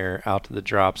from there out to the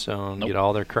drop zone, get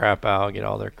all their crap out, get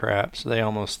all their crap. So they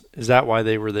almost, is that why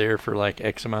they were there for like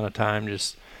X amount of time,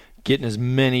 just getting as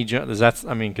many jumps?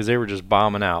 Because they were just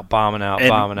bombing out.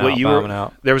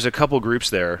 There was a couple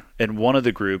groups there, and one of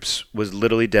the groups was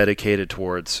literally dedicated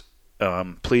towards,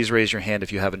 please raise your hand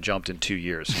if you haven't jumped in 2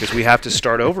 years, because we have to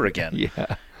start over again.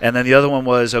 Yeah. And then the other one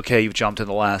was, okay, you've jumped in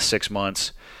the last 6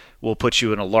 months. We'll put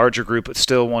you in a larger group, but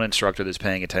still one instructor that's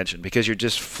paying attention, because you're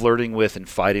just flirting with and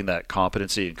fighting that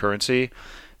competency and currency.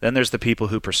 Then there's the people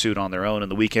who pursue it on their own. On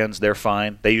the weekends, they're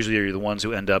fine. They usually are the ones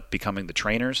who end up becoming the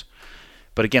trainers.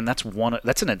 But again, that's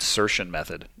an insertion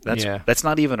method. That's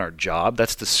not even our job.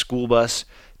 That's the school bus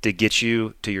to get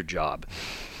you to your job.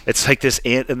 It's like this,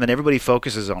 and then everybody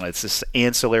focuses on it. It's this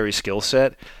ancillary skill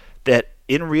set that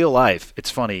in real life,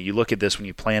 it's funny. You look at this when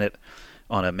you plan it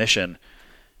on a mission,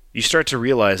 you start to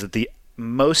realize that the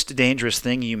most dangerous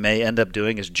thing you may end up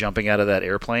doing is jumping out of that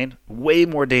airplane. Way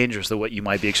more dangerous than what you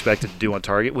might be expected to do on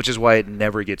target, which is why it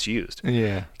never gets used.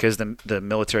 Yeah. Because the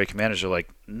military commanders are like,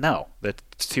 no,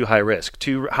 that's too high risk.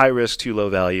 Too high risk, too low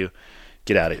value.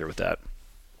 Get out of here with that.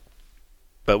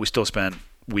 But we still spend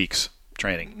weeks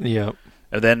training. Yep.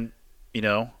 And then,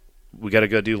 we got to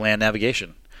go do land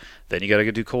navigation. Then you got to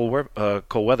go do cold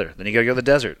weather. Then you got to go to the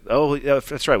desert. Oh, yeah,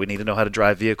 that's right. We need to know how to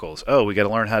drive vehicles. Oh, we got to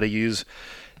learn how to use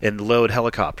and load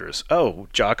helicopters. Oh,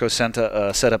 Jocko set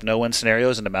up no-win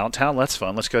scenarios in the mountain town. That's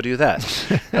fun. Let's go do that.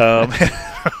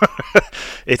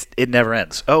 It never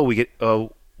ends. Oh,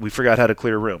 we forgot how to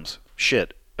clear rooms.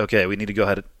 Shit. Okay, we need to go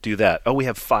ahead and do that. Oh, we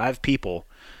have 5 people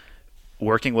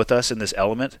working with us in this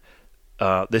element.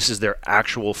 This is their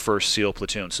actual first SEAL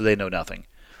platoon, so they know nothing.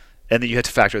 And then you have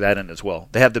to factor that in as well.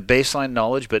 They have the baseline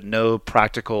knowledge, but no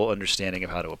practical understanding of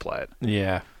how to apply it.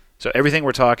 Yeah. So everything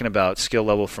we're talking about, skill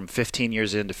level from 15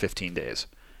 years in to 15 days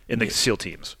in the SEAL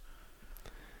teams.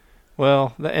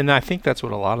 Well, and I think that's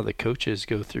what a lot of the coaches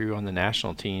go through on the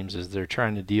national teams is they're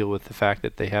trying to deal with the fact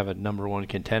that they have a number 1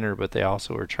 contender, but they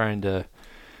also are trying to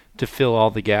fill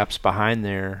all the gaps behind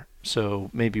there. So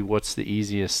maybe what's the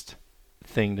easiest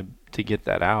thing to get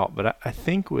that out? But I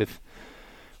think with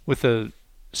a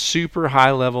super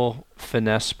high level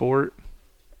finesse sport,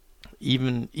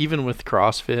 even with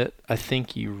CrossFit, I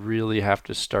think you really have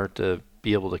to start to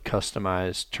be able to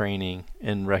customize training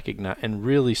and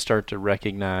really start to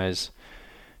recognize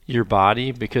your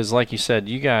body, because like you said,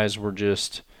 you guys were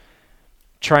just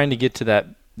trying to get to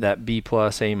that B+,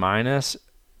 A-,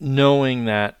 knowing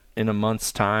that in a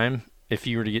month's time, if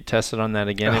you were to get tested on that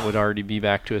again, it would already be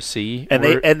back to a C. And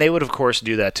they would, of course,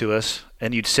 do that to us.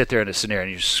 And you'd sit there in a scenario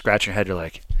and you just scratch your head. You're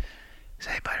like, does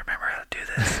anybody remember how to do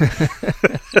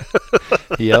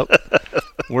this? Yep.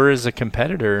 Whereas a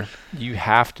competitor, you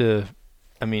have to,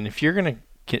 I mean, if you're going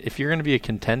to be a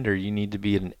contender, you need to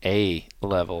be at an A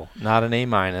level, not an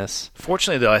A-.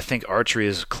 Fortunately, though, I think archery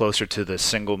is closer to the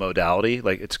single modality.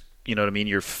 Like, it's, you know what I mean?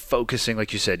 You're focusing,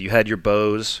 like you said, you had your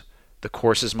bows. The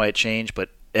courses might change, but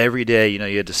every day,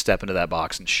 you had to step into that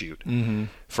box and shoot. Mm-hmm.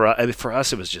 For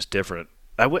us, it was just different.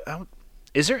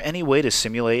 Is there any way to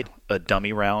simulate a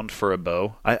dummy round for a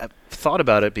bow? I've thought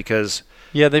about it because...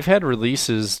 Yeah, they've had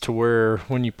releases to where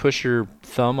when you push your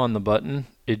thumb on the button,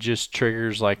 it just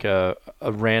triggers like a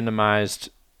randomized...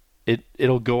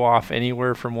 It'll go off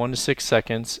anywhere from 1 to 6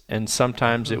 seconds, and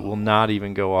sometimes it will not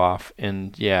even go off.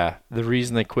 And yeah, the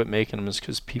reason they quit making them is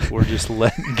because people were just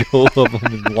letting go of them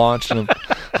and launching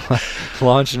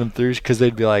them through, because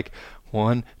they'd be like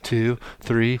 1, 2,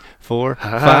 3, 4,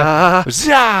 5.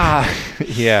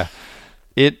 Yeah,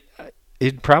 it'd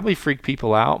probably freak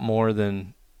people out more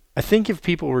than I think if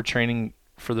people were training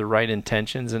for the right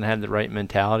intentions and had the right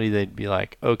mentality, they'd be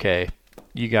like, okay,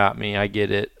 you got me, I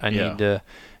get it, I need to.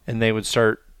 And they would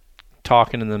start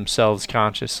talking to themselves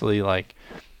consciously, like,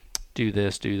 do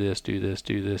this, do this, do this,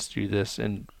 do this, do this,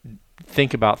 and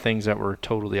think about things that were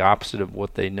totally opposite of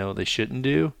what they know they shouldn't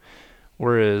do.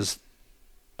 Whereas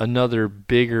another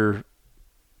bigger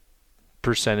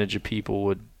percentage of people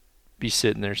would be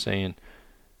sitting there saying,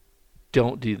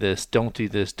 don't do this, don't do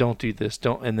this, don't do this,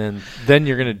 don't, and then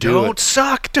you're going to do it. Don't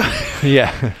suck.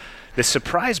 Yeah. The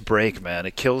surprise break, man,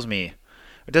 it kills me.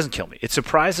 It doesn't kill me. It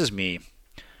surprises me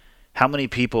how many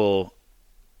people,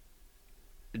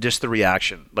 just the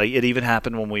reaction. Like, it even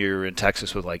happened when we were in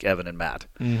Texas with, like, Evan and Matt.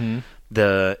 Mm-hmm.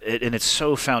 And it's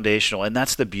so foundational, and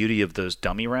that's the beauty of those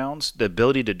dummy rounds. The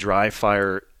ability to dry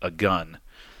fire a gun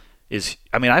is,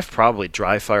 I mean, I've probably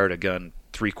dry fired a gun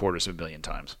 750,000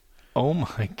 times. Oh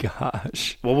my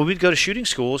gosh. Well, when we'd go to shooting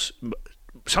schools,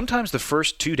 sometimes the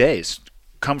first 2 days,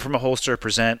 come from a holster,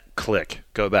 present, click,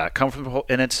 go back, come from a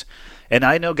and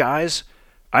I know guys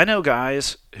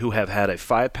who have had a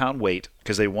 5-pound weight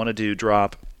because they wanted to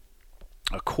drop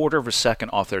a quarter of a second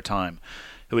off their time,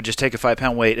 who would just take a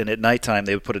 5-pound weight, and at nighttime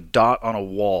they would put a dot on a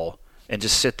wall and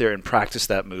just sit there and practice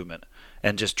that movement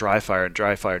and just dry fire and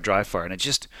dry fire, dry fire. And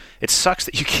it sucks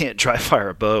that you can't dry fire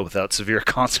a bow without severe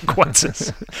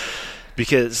consequences.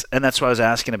 And that's why I was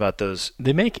asking about those.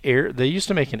 They used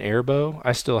to make an air bow.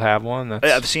 I still have one.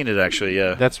 I've seen it actually,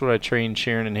 yeah. That's what I trained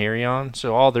Sharon and Harry on.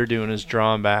 So all they're doing is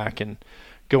drawing back and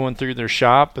going through their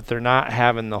shop, but they're not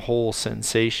having the whole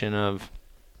sensation of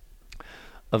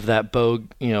that bow,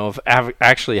 of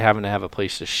actually having to have a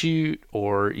place to shoot,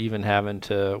 or even having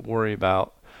to worry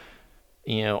about,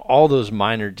 all those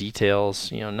minor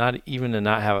details, not even to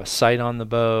not have a sight on the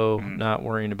bow, not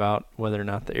worrying about whether or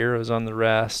not the arrow's on the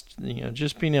rest,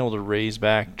 just being able to raise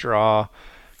back, draw,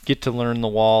 get to learn the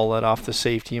wall, let off the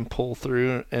safety and pull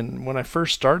through. And when I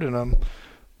first started them,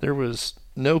 there was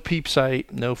no peep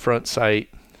sight, no front sight.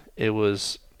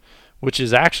 Which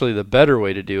is actually the better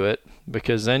way to do it,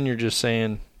 because then you're just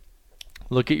saying,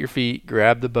 look at your feet,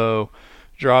 grab the bow,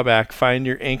 draw back, find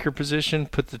your anchor position,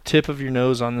 put the tip of your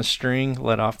nose on the string,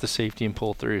 let off the safety and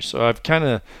pull through. So I've kind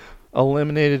of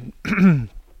eliminated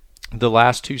the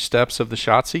last 2 steps of the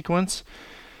shot sequence,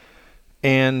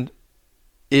 and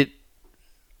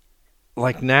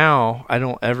like now, I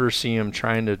don't ever see them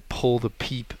trying to pull the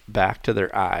peep back to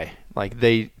their eye. Like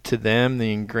to them,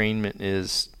 the ingrainment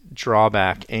is draw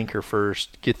back, anchor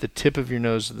first, get the tip of your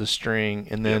nose to the string,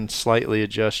 and then slightly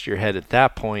adjust your head at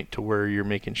that point to where you're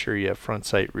making sure you have front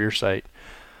sight, rear sight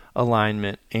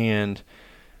alignment. And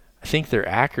I think their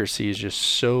accuracy is just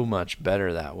so much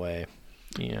better that way.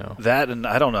 That, and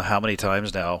I don't know how many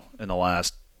times now in the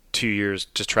last 2 years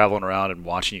just traveling around and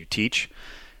watching you teach,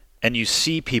 and you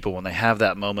see people when they have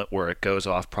that moment where it goes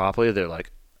off properly, they're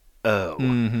like, oh.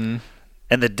 Mm-hmm.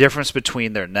 And the difference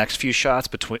between their next few shots,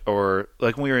 or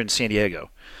like when we were in San Diego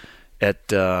at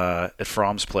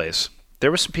Fromm's place, there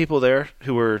were some people there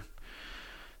who were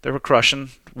crushing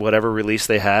whatever release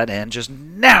they had, and just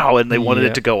now, and they wanted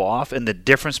it to go off. And the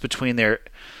difference between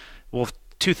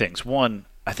two things. One,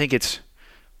 I think it's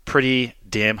pretty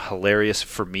damn hilarious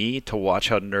for me to watch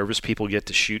how nervous people get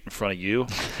to shoot in front of you.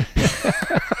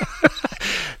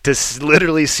 To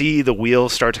literally see the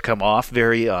wheels start to come off,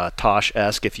 very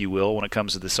Tosh-esque, if you will, when it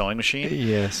comes to the sewing machine.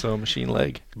 Yeah, sewing machine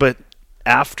leg. But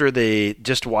after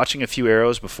just watching a few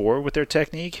arrows before with their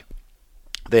technique,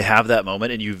 they have that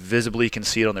moment, and you visibly can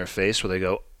see it on their face where they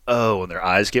go, oh, and their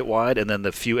eyes get wide, and then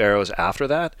the few arrows after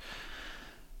that,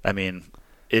 I mean,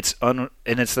 it's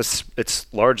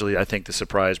largely, I think, the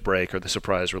surprise break or the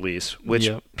surprise release, which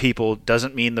people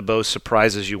doesn't mean the bow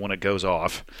surprises you when it goes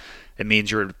off. It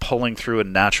means you're pulling through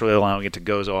and naturally allowing it to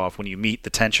go off when you meet the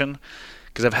tension.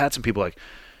 Because I've had some people like,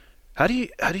 how do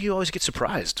you always get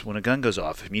surprised when a gun goes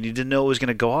off? I mean, you didn't know it was going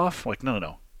to go off? I'm like,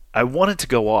 no. I want it to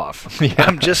go off. Yeah.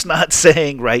 I'm just not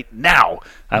saying right now.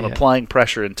 I'm applying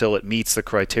pressure until it meets the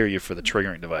criteria for the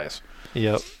triggering device.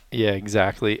 Yep. Yeah,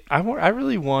 exactly. I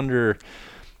really wonder,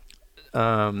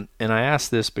 and I asked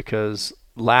this because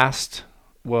let's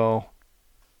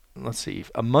see,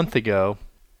 a month ago,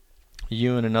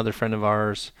 you and another friend of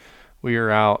ours, we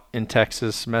were out in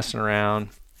Texas messing around.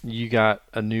 You got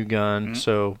a new gun,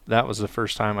 so that was the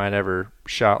first time I'd ever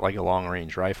shot like a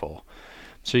long-range rifle.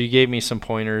 So you gave me some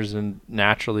pointers, and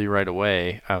naturally right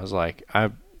away I was like,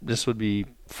 this would be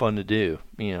fun to do,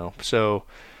 So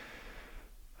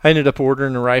I ended up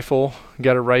ordering a rifle,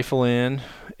 got a rifle in,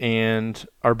 and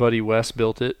our buddy Wes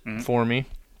built it for me.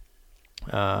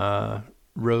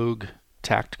 Rogue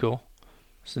Tactical.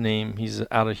 His name. He's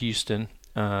out of Houston.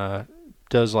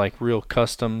 Does like real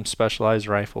custom specialized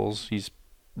rifles. He's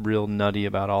real nutty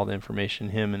about all the information.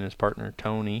 Him and his partner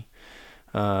Tony.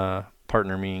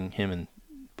 Partner meaning him and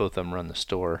both of them run the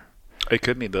store. It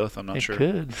could be both. I'm not sure. It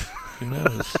could. Who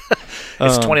knows?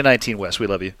 It's 2019, Wes. We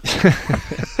love you.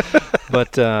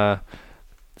 But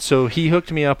so he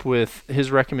hooked me up with his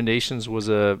recommendations was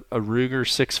a Ruger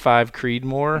 6.5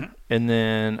 Creedmoor, and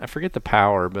then I forget the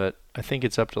power, but I think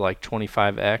it's up to like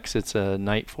 25x. It's a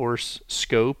Night Force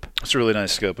scope. It's a really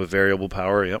nice scope, a variable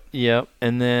power. Yep. Yep.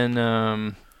 And then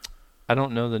I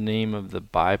don't know the name of the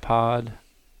bipod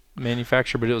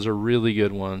manufacturer, but it was a really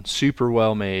good one, super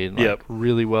well made,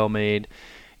 really well made.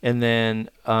 And then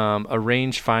a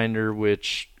rangefinder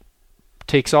which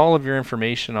takes all of your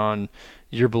information on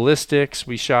your ballistics.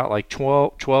 We shot like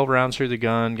 12 rounds through the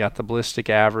gun, got the ballistic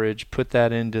average, put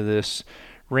that into this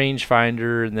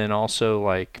rangefinder, and then also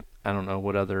like I don't know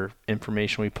what other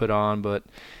information we put on, but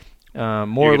more or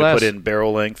less. You're going to put in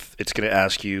barrel length. It's going to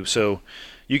ask you. So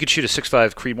you could shoot a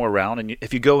 6.5 Creedmoor round, and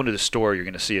if you go into the store, you're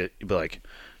going to see it. You'll be like,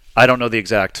 I don't know the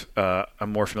exact.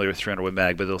 I'm more familiar with 300 Win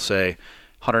Mag, but they'll say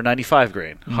 195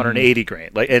 grain, 180 grain.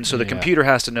 And so the computer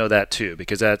has to know that too,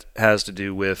 because that has to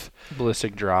do with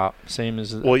ballistic drop, same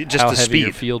as just how the heavy speed.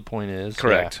 Your field point is.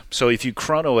 Correct. Yeah. So if you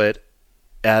chrono it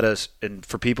at us, and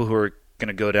for people who are going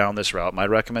to go down this route, my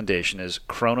recommendation is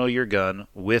chrono your gun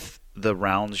with the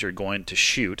rounds you're going to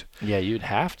shoot. Yeah, you'd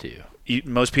have to.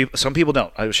 Some people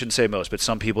don't. I shouldn't say most, but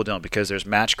some people don't, because there's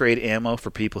match grade ammo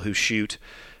for people who shoot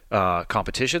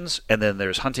competitions, and then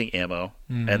there's hunting ammo,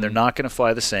 and they're not going to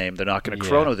fly the same. They're not going to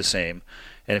chrono the same.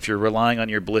 And if you're relying on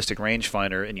your ballistic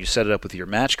rangefinder and you set it up with your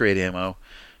match grade ammo,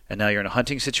 and now you're in a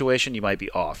hunting situation, you might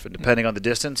be off. And depending on the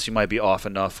distance, you might be off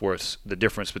enough where it's the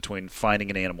difference between finding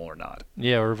an animal or not.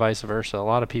 Yeah, or vice versa. A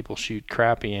lot of people shoot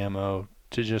crappy ammo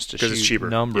to shoot it's cheaper.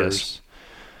 Numbers. Yes.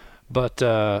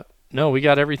 But no, we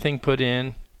got everything put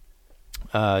in.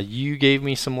 You gave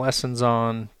me some lessons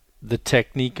on the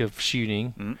technique of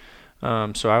shooting.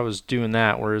 So I was doing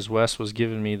that, whereas Wes was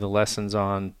giving me the lessons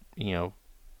on,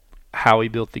 how he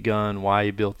built the gun, why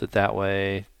he built it that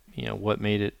way, what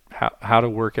made it, how to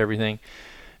work everything.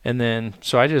 And then,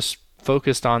 so I just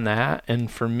focused on that. And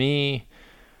for me,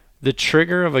 the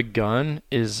trigger of a gun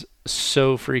is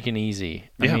so freaking easy.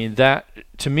 Yeah. I mean,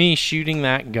 to me, shooting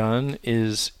that gun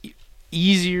is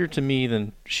easier to me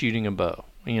than shooting a bow.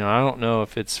 I don't know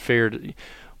if it's fair to,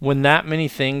 when that many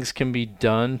things can be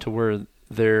done to where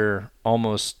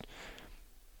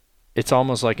it's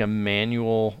almost like a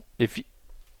manual. If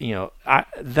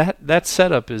that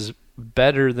setup is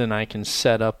better than I can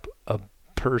set up a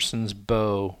person's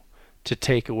bow to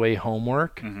take away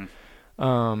homework.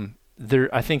 Mm-hmm.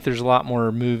 I think there's a lot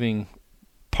more moving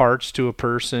parts to a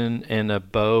person and a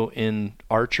bow in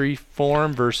archery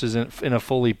form versus in a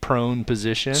fully prone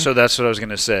position. So that's what I was going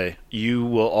to say. You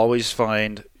will always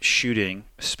find shooting,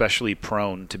 especially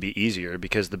prone, to be easier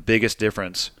because the biggest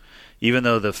difference, even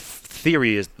though the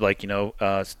theory is like,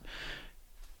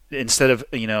 instead of,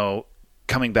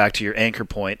 coming back to your anchor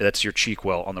point, that's your cheek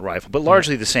well on the rifle, but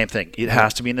largely the same thing. It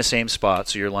has to be in the same spot,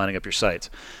 so you're lining up your sights.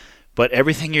 But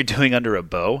everything you're doing under a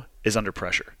bow is under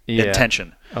pressure and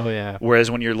tension. Oh, yeah. Whereas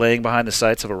when you're laying behind the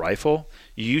sights of a rifle,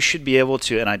 you should be able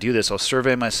to, and I do this, I'll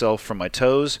survey myself from my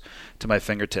toes to my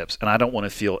fingertips, and I don't want to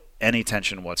feel any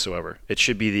tension whatsoever. It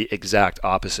should be the exact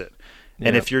opposite. Yep.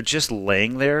 And if you're just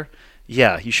laying there,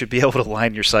 you should be able to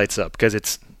line your sights up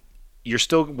because you're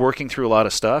still working through a lot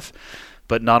of stuff,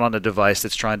 but not on a device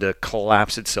that's trying to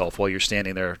collapse itself while you're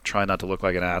standing there trying not to look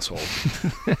like an asshole.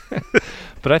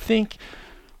 But I think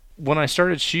when I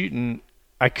started shooting,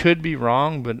 I could be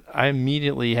wrong, but I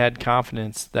immediately had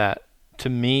confidence that, to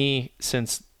me,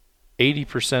 since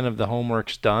 80% of the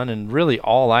homework's done and really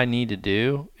all I need to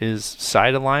do is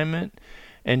sight alignment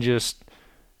and just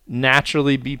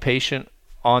naturally be patient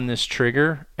on this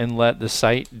trigger and let the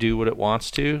sight do what it wants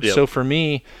to. Yep. So for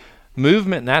me,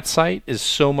 movement in that sight is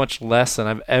so much less than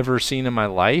I've ever seen in my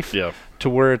life. Yeah. To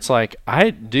where it's like,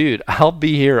 I'll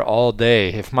be here all day.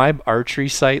 If my archery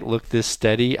sight looked this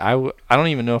steady, I don't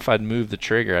even know if I'd move the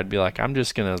trigger. I'd be like, I'm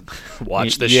just going to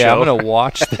watch this show. Yeah, I'm going to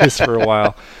watch this for a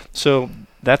while. So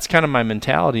that's kind of my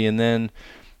mentality. And then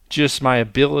just my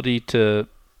ability to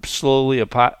slowly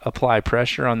apply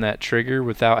pressure on that trigger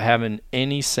without having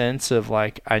any sense of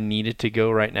like, I need it to go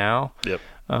right now. Yep.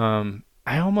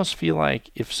 I almost feel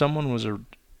like if someone was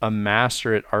a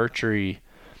master at archery,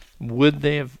 would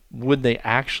they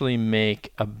actually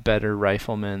make a better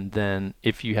rifleman than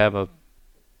if you have a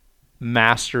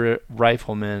master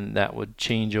rifleman that would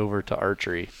change over to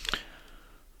archery?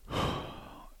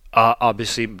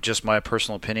 Obviously, just my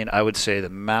personal opinion, I would say the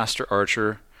master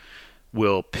archer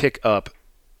will pick up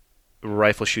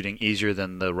rifle shooting easier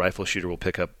than the rifle shooter will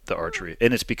pick up the archery,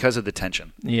 and it's because of the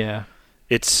tension. Yeah.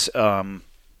 It's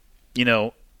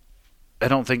I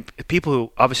don't think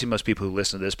most people who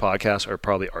listen to this podcast are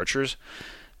probably archers.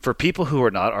 For people who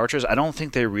are not archers, I don't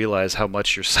think they realize how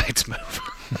much your sights move.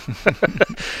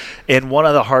 And one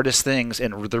of the hardest things,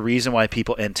 and the reason why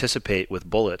people anticipate with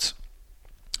bullets,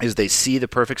 is they see the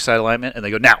perfect sight alignment and they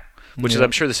go, now, which is,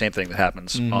 I'm sure, the same thing that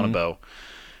happens on a bow.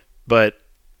 But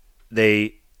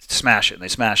they smash it and they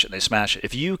smash it and they smash it.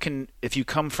 If you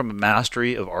come from a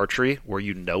mastery of archery where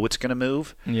you know it's going to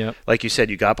move, like you said,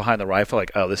 you got behind the rifle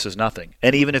like, oh, this is nothing.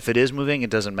 And even if it is moving,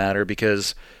 it doesn't matter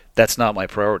because that's not my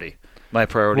priority. My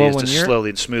priority is to slowly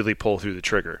and smoothly pull through the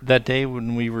trigger. That day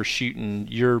when we were shooting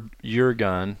your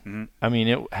gun, I mean,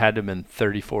 it had to have been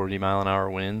 30, 40 mile an hour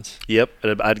winds. Yep.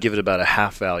 I'd give it about a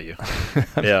half value.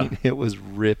 I mean, it was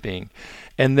ripping.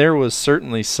 And there was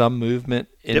certainly some movement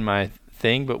in my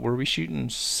thing, but were we shooting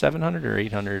 700 or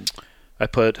 800? I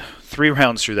put 3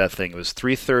 rounds through that thing. It was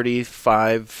 330,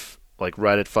 5, like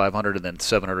right at 500, and then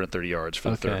 730 yards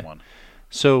for the third one.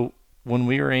 So when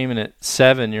we were aiming at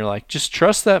 7, you're like, just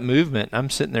trust that movement. I'm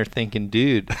sitting there thinking,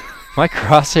 dude, my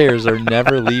crosshairs are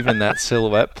never leaving that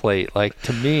silhouette plate. Like,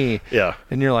 to me,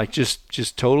 and you're like,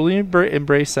 just totally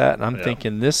embrace that. And I'm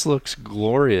thinking, this looks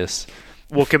glorious.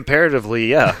 Well, comparatively,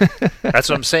 yeah. That's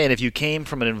what I'm saying. If you came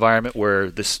from an environment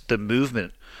where the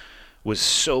movement was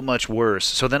so much worse,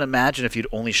 so then imagine if you'd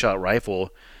only shot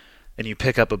rifle and you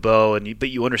pick up a bow, but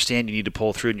you understand you need to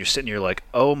pull through, and you're sitting here like,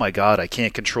 oh my God, I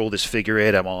can't control this figure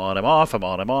eight. I'm on, I'm off, I'm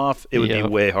on, I'm off. It would be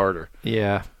way harder.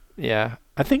 Yeah.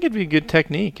 I think it'd be a good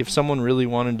technique if someone really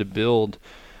wanted to build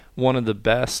one of the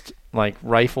best like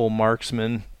rifle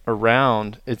marksmen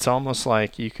around. It's almost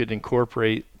like you could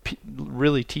incorporate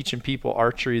really teaching people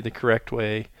archery the correct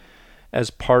way as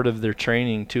part of their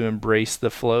training to embrace the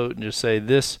float and just say,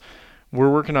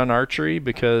 we're working on archery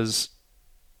because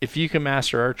if you can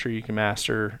master archery, you can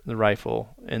master the rifle.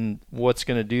 And what's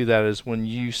going to do that is when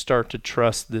you start to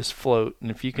trust this float,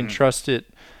 and if you can trust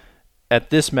it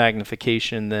at this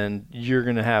magnification, then you're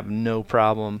going to have no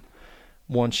problem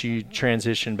once you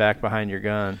transition back behind your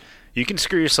gun. You can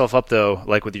screw yourself up though,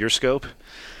 like with your scope.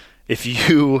 If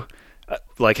you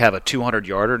like have a 200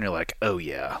 yarder and you're like, oh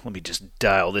yeah, let me just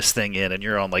dial this thing in, and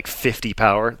you're on like 50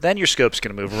 power, then your scope's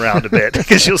going to move around a bit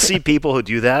because you'll see people who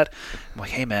do that. I'm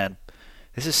like, hey man,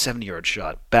 this is 70-yard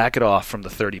shot. Back it off from the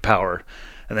 30 power.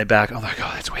 And they back, oh my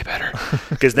God, that's way better.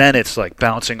 Because then it's like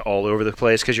bouncing all over the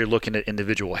place because you're looking at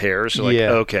individual hairs. So like,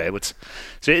 okay,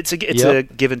 so it's a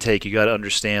give and take. You got to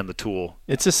understand the tool.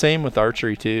 It's the same with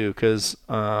archery too, because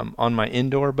on my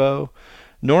indoor bow,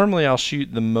 normally I'll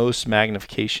shoot the most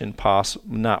magnification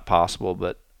not possible,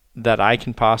 but that I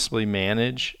can possibly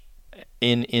manage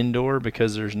in indoor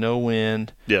because there's no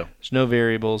wind, there's no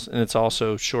variables, and it's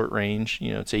also short range.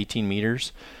 It's 18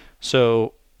 meters.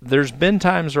 So there's been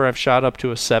times where I've shot up to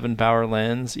a 7-power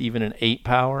lens, even an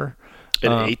 8-power.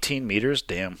 At 18 meters?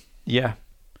 Damn. Yeah.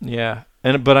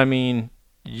 But I mean,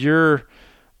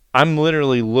 I'm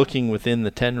literally looking within the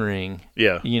 10 ring.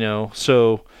 Yeah.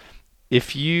 So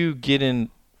if you get in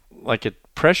like a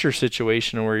pressure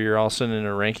situation where you're all of a sudden in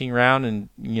a ranking round and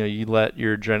you let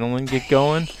your adrenaline get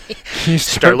going, you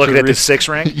start looking at the 6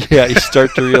 ring. Yeah, you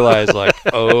start to realize like,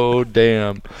 oh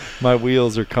damn, my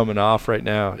wheels are coming off right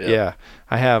now. Yeah,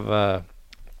 I have a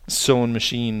sewing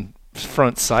machine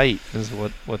front sight is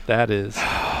what that is.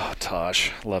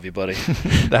 Tosh, love you, buddy.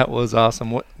 That was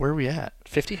awesome. Where are we at?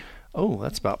 50. Oh,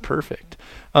 that's about perfect.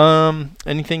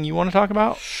 Anything you want to talk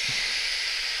about?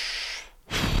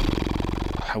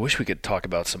 I wish we could talk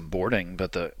about some boarding,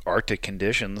 but the Arctic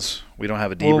conditions, we don't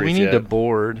have a debrief yet. Well, we need to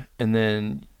board, and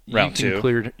then Round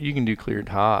 2. You can do cleared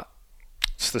hot.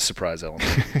 It's the surprise element.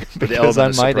 Because I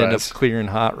might end up clearing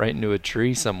hot right into a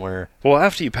tree somewhere. Well,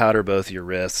 after you powder both your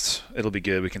wrists, it'll be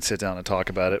good. We can sit down and talk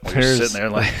about it while you're sitting there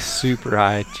like super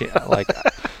high. Like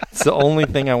it's the only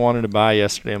thing I wanted to buy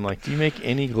yesterday. I'm like, do you make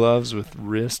any gloves with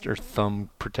wrist or thumb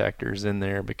protectors in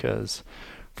there? Because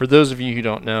for those of you who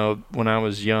don't know, when I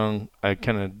was young, I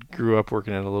kind of grew up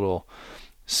working at a little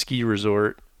ski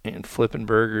resort and flipping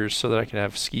burgers so that I could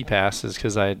have ski passes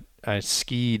because I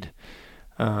skied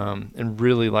and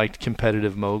really liked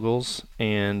competitive moguls.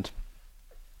 And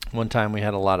one time we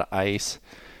had a lot of ice,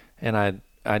 and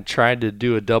I tried to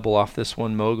do a double off this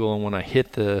one mogul, and when I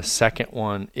hit the second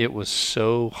one, it was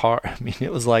so hard. I mean,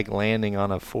 it was like landing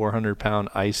on a 400-pound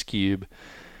ice cube,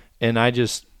 and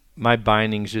my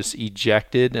bindings just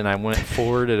ejected, and I went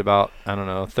forward at about,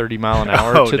 30 mile an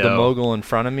hour the mogul in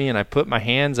front of me, and I put my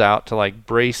hands out to like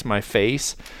brace my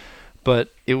face.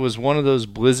 But it was one of those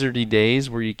blizzardy days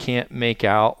where you can't make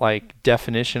out like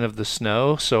definition of the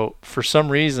snow. So for some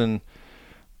reason,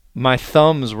 my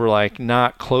thumbs were like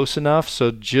not close enough.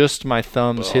 So just my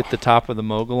thumbs hit the top of the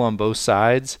mogul on both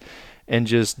sides and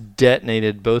just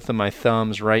detonated both of my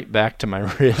thumbs right back to my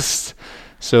wrists.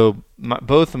 So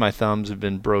both of my thumbs have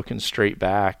been broken straight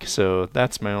back. So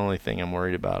that's my only thing I'm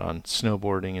worried about on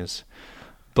snowboarding is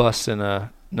busting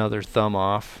another thumb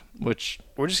off, which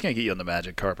we're just going to get you on the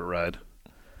magic carpet ride.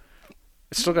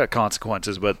 It's still got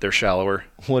consequences, but they're shallower.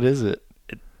 What is it?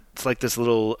 It's like this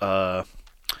little,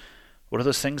 what are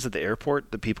those things at the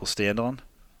airport that people stand on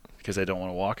because they don't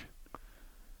want to walk?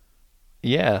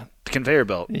 Yeah. The conveyor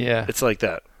belt. Yeah. It's like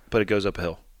that, but it goes up a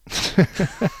hill. Okay.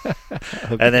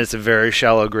 And then it's a very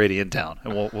shallow gradient down,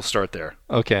 and we'll start there.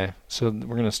 Okay. So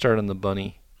we're going to start on the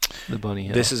bunny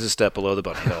hill. This is a step below the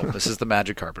bunny hill. This is the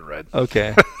magic carpet ride.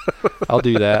 Okay. I'll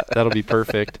do that. That'll be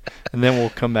perfect. And then we'll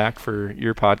come back for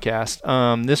your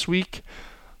podcast. This week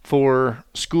for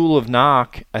School of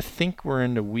Nock, I think we're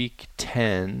into week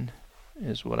 10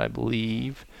 is what I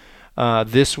believe.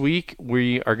 This week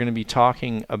we are going to be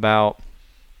talking about,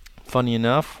 funny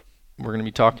enough, we're going to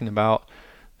be talking about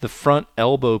the front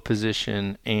elbow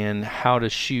position and how to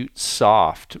shoot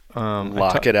soft.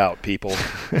 Lock it out, people.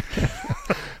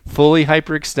 Fully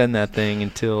hyperextend that thing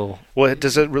until... Well, it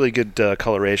does really good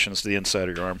colorations to the inside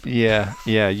of your arm. Yeah.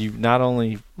 You not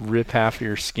only rip half of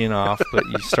your skin off, but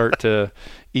you start to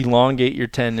elongate your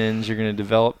tendons. You're going to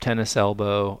develop tennis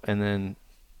elbow, and then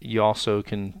you also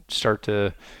can start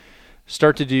to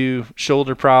do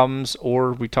shoulder problems,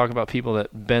 or we talk about people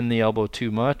that bend the elbow too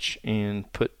much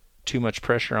and put too much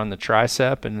pressure on the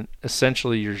tricep, and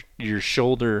essentially your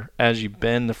shoulder, as you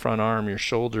bend the front arm, your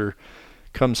shoulder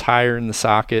comes higher in the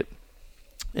socket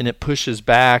and it pushes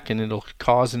back and it'll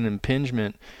cause an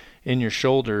impingement in your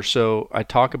shoulder. So I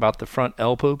talk about the front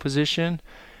elbow position,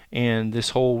 and this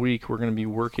whole week we're going to be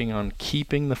working on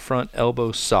keeping the front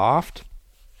elbow soft,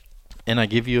 and I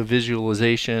give you a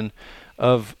visualization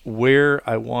of where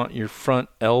I want your front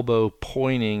elbow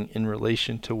pointing in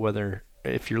relation to whether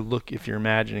if you're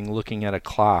imagining looking at a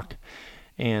clock,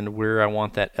 and where I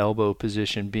want that elbow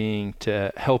position being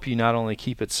to help you not only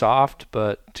keep it soft,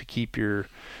 but to keep your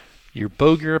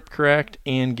bow grip correct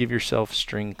and give yourself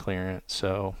string clearance.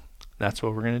 So that's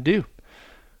what we're going to do.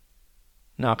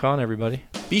 Nock on, everybody.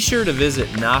 Be sure to visit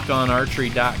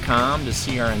knockonarchery.com to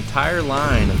see our entire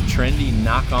line of trendy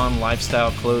Nock On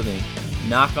lifestyle clothing.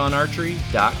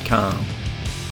 knockonarchery.com.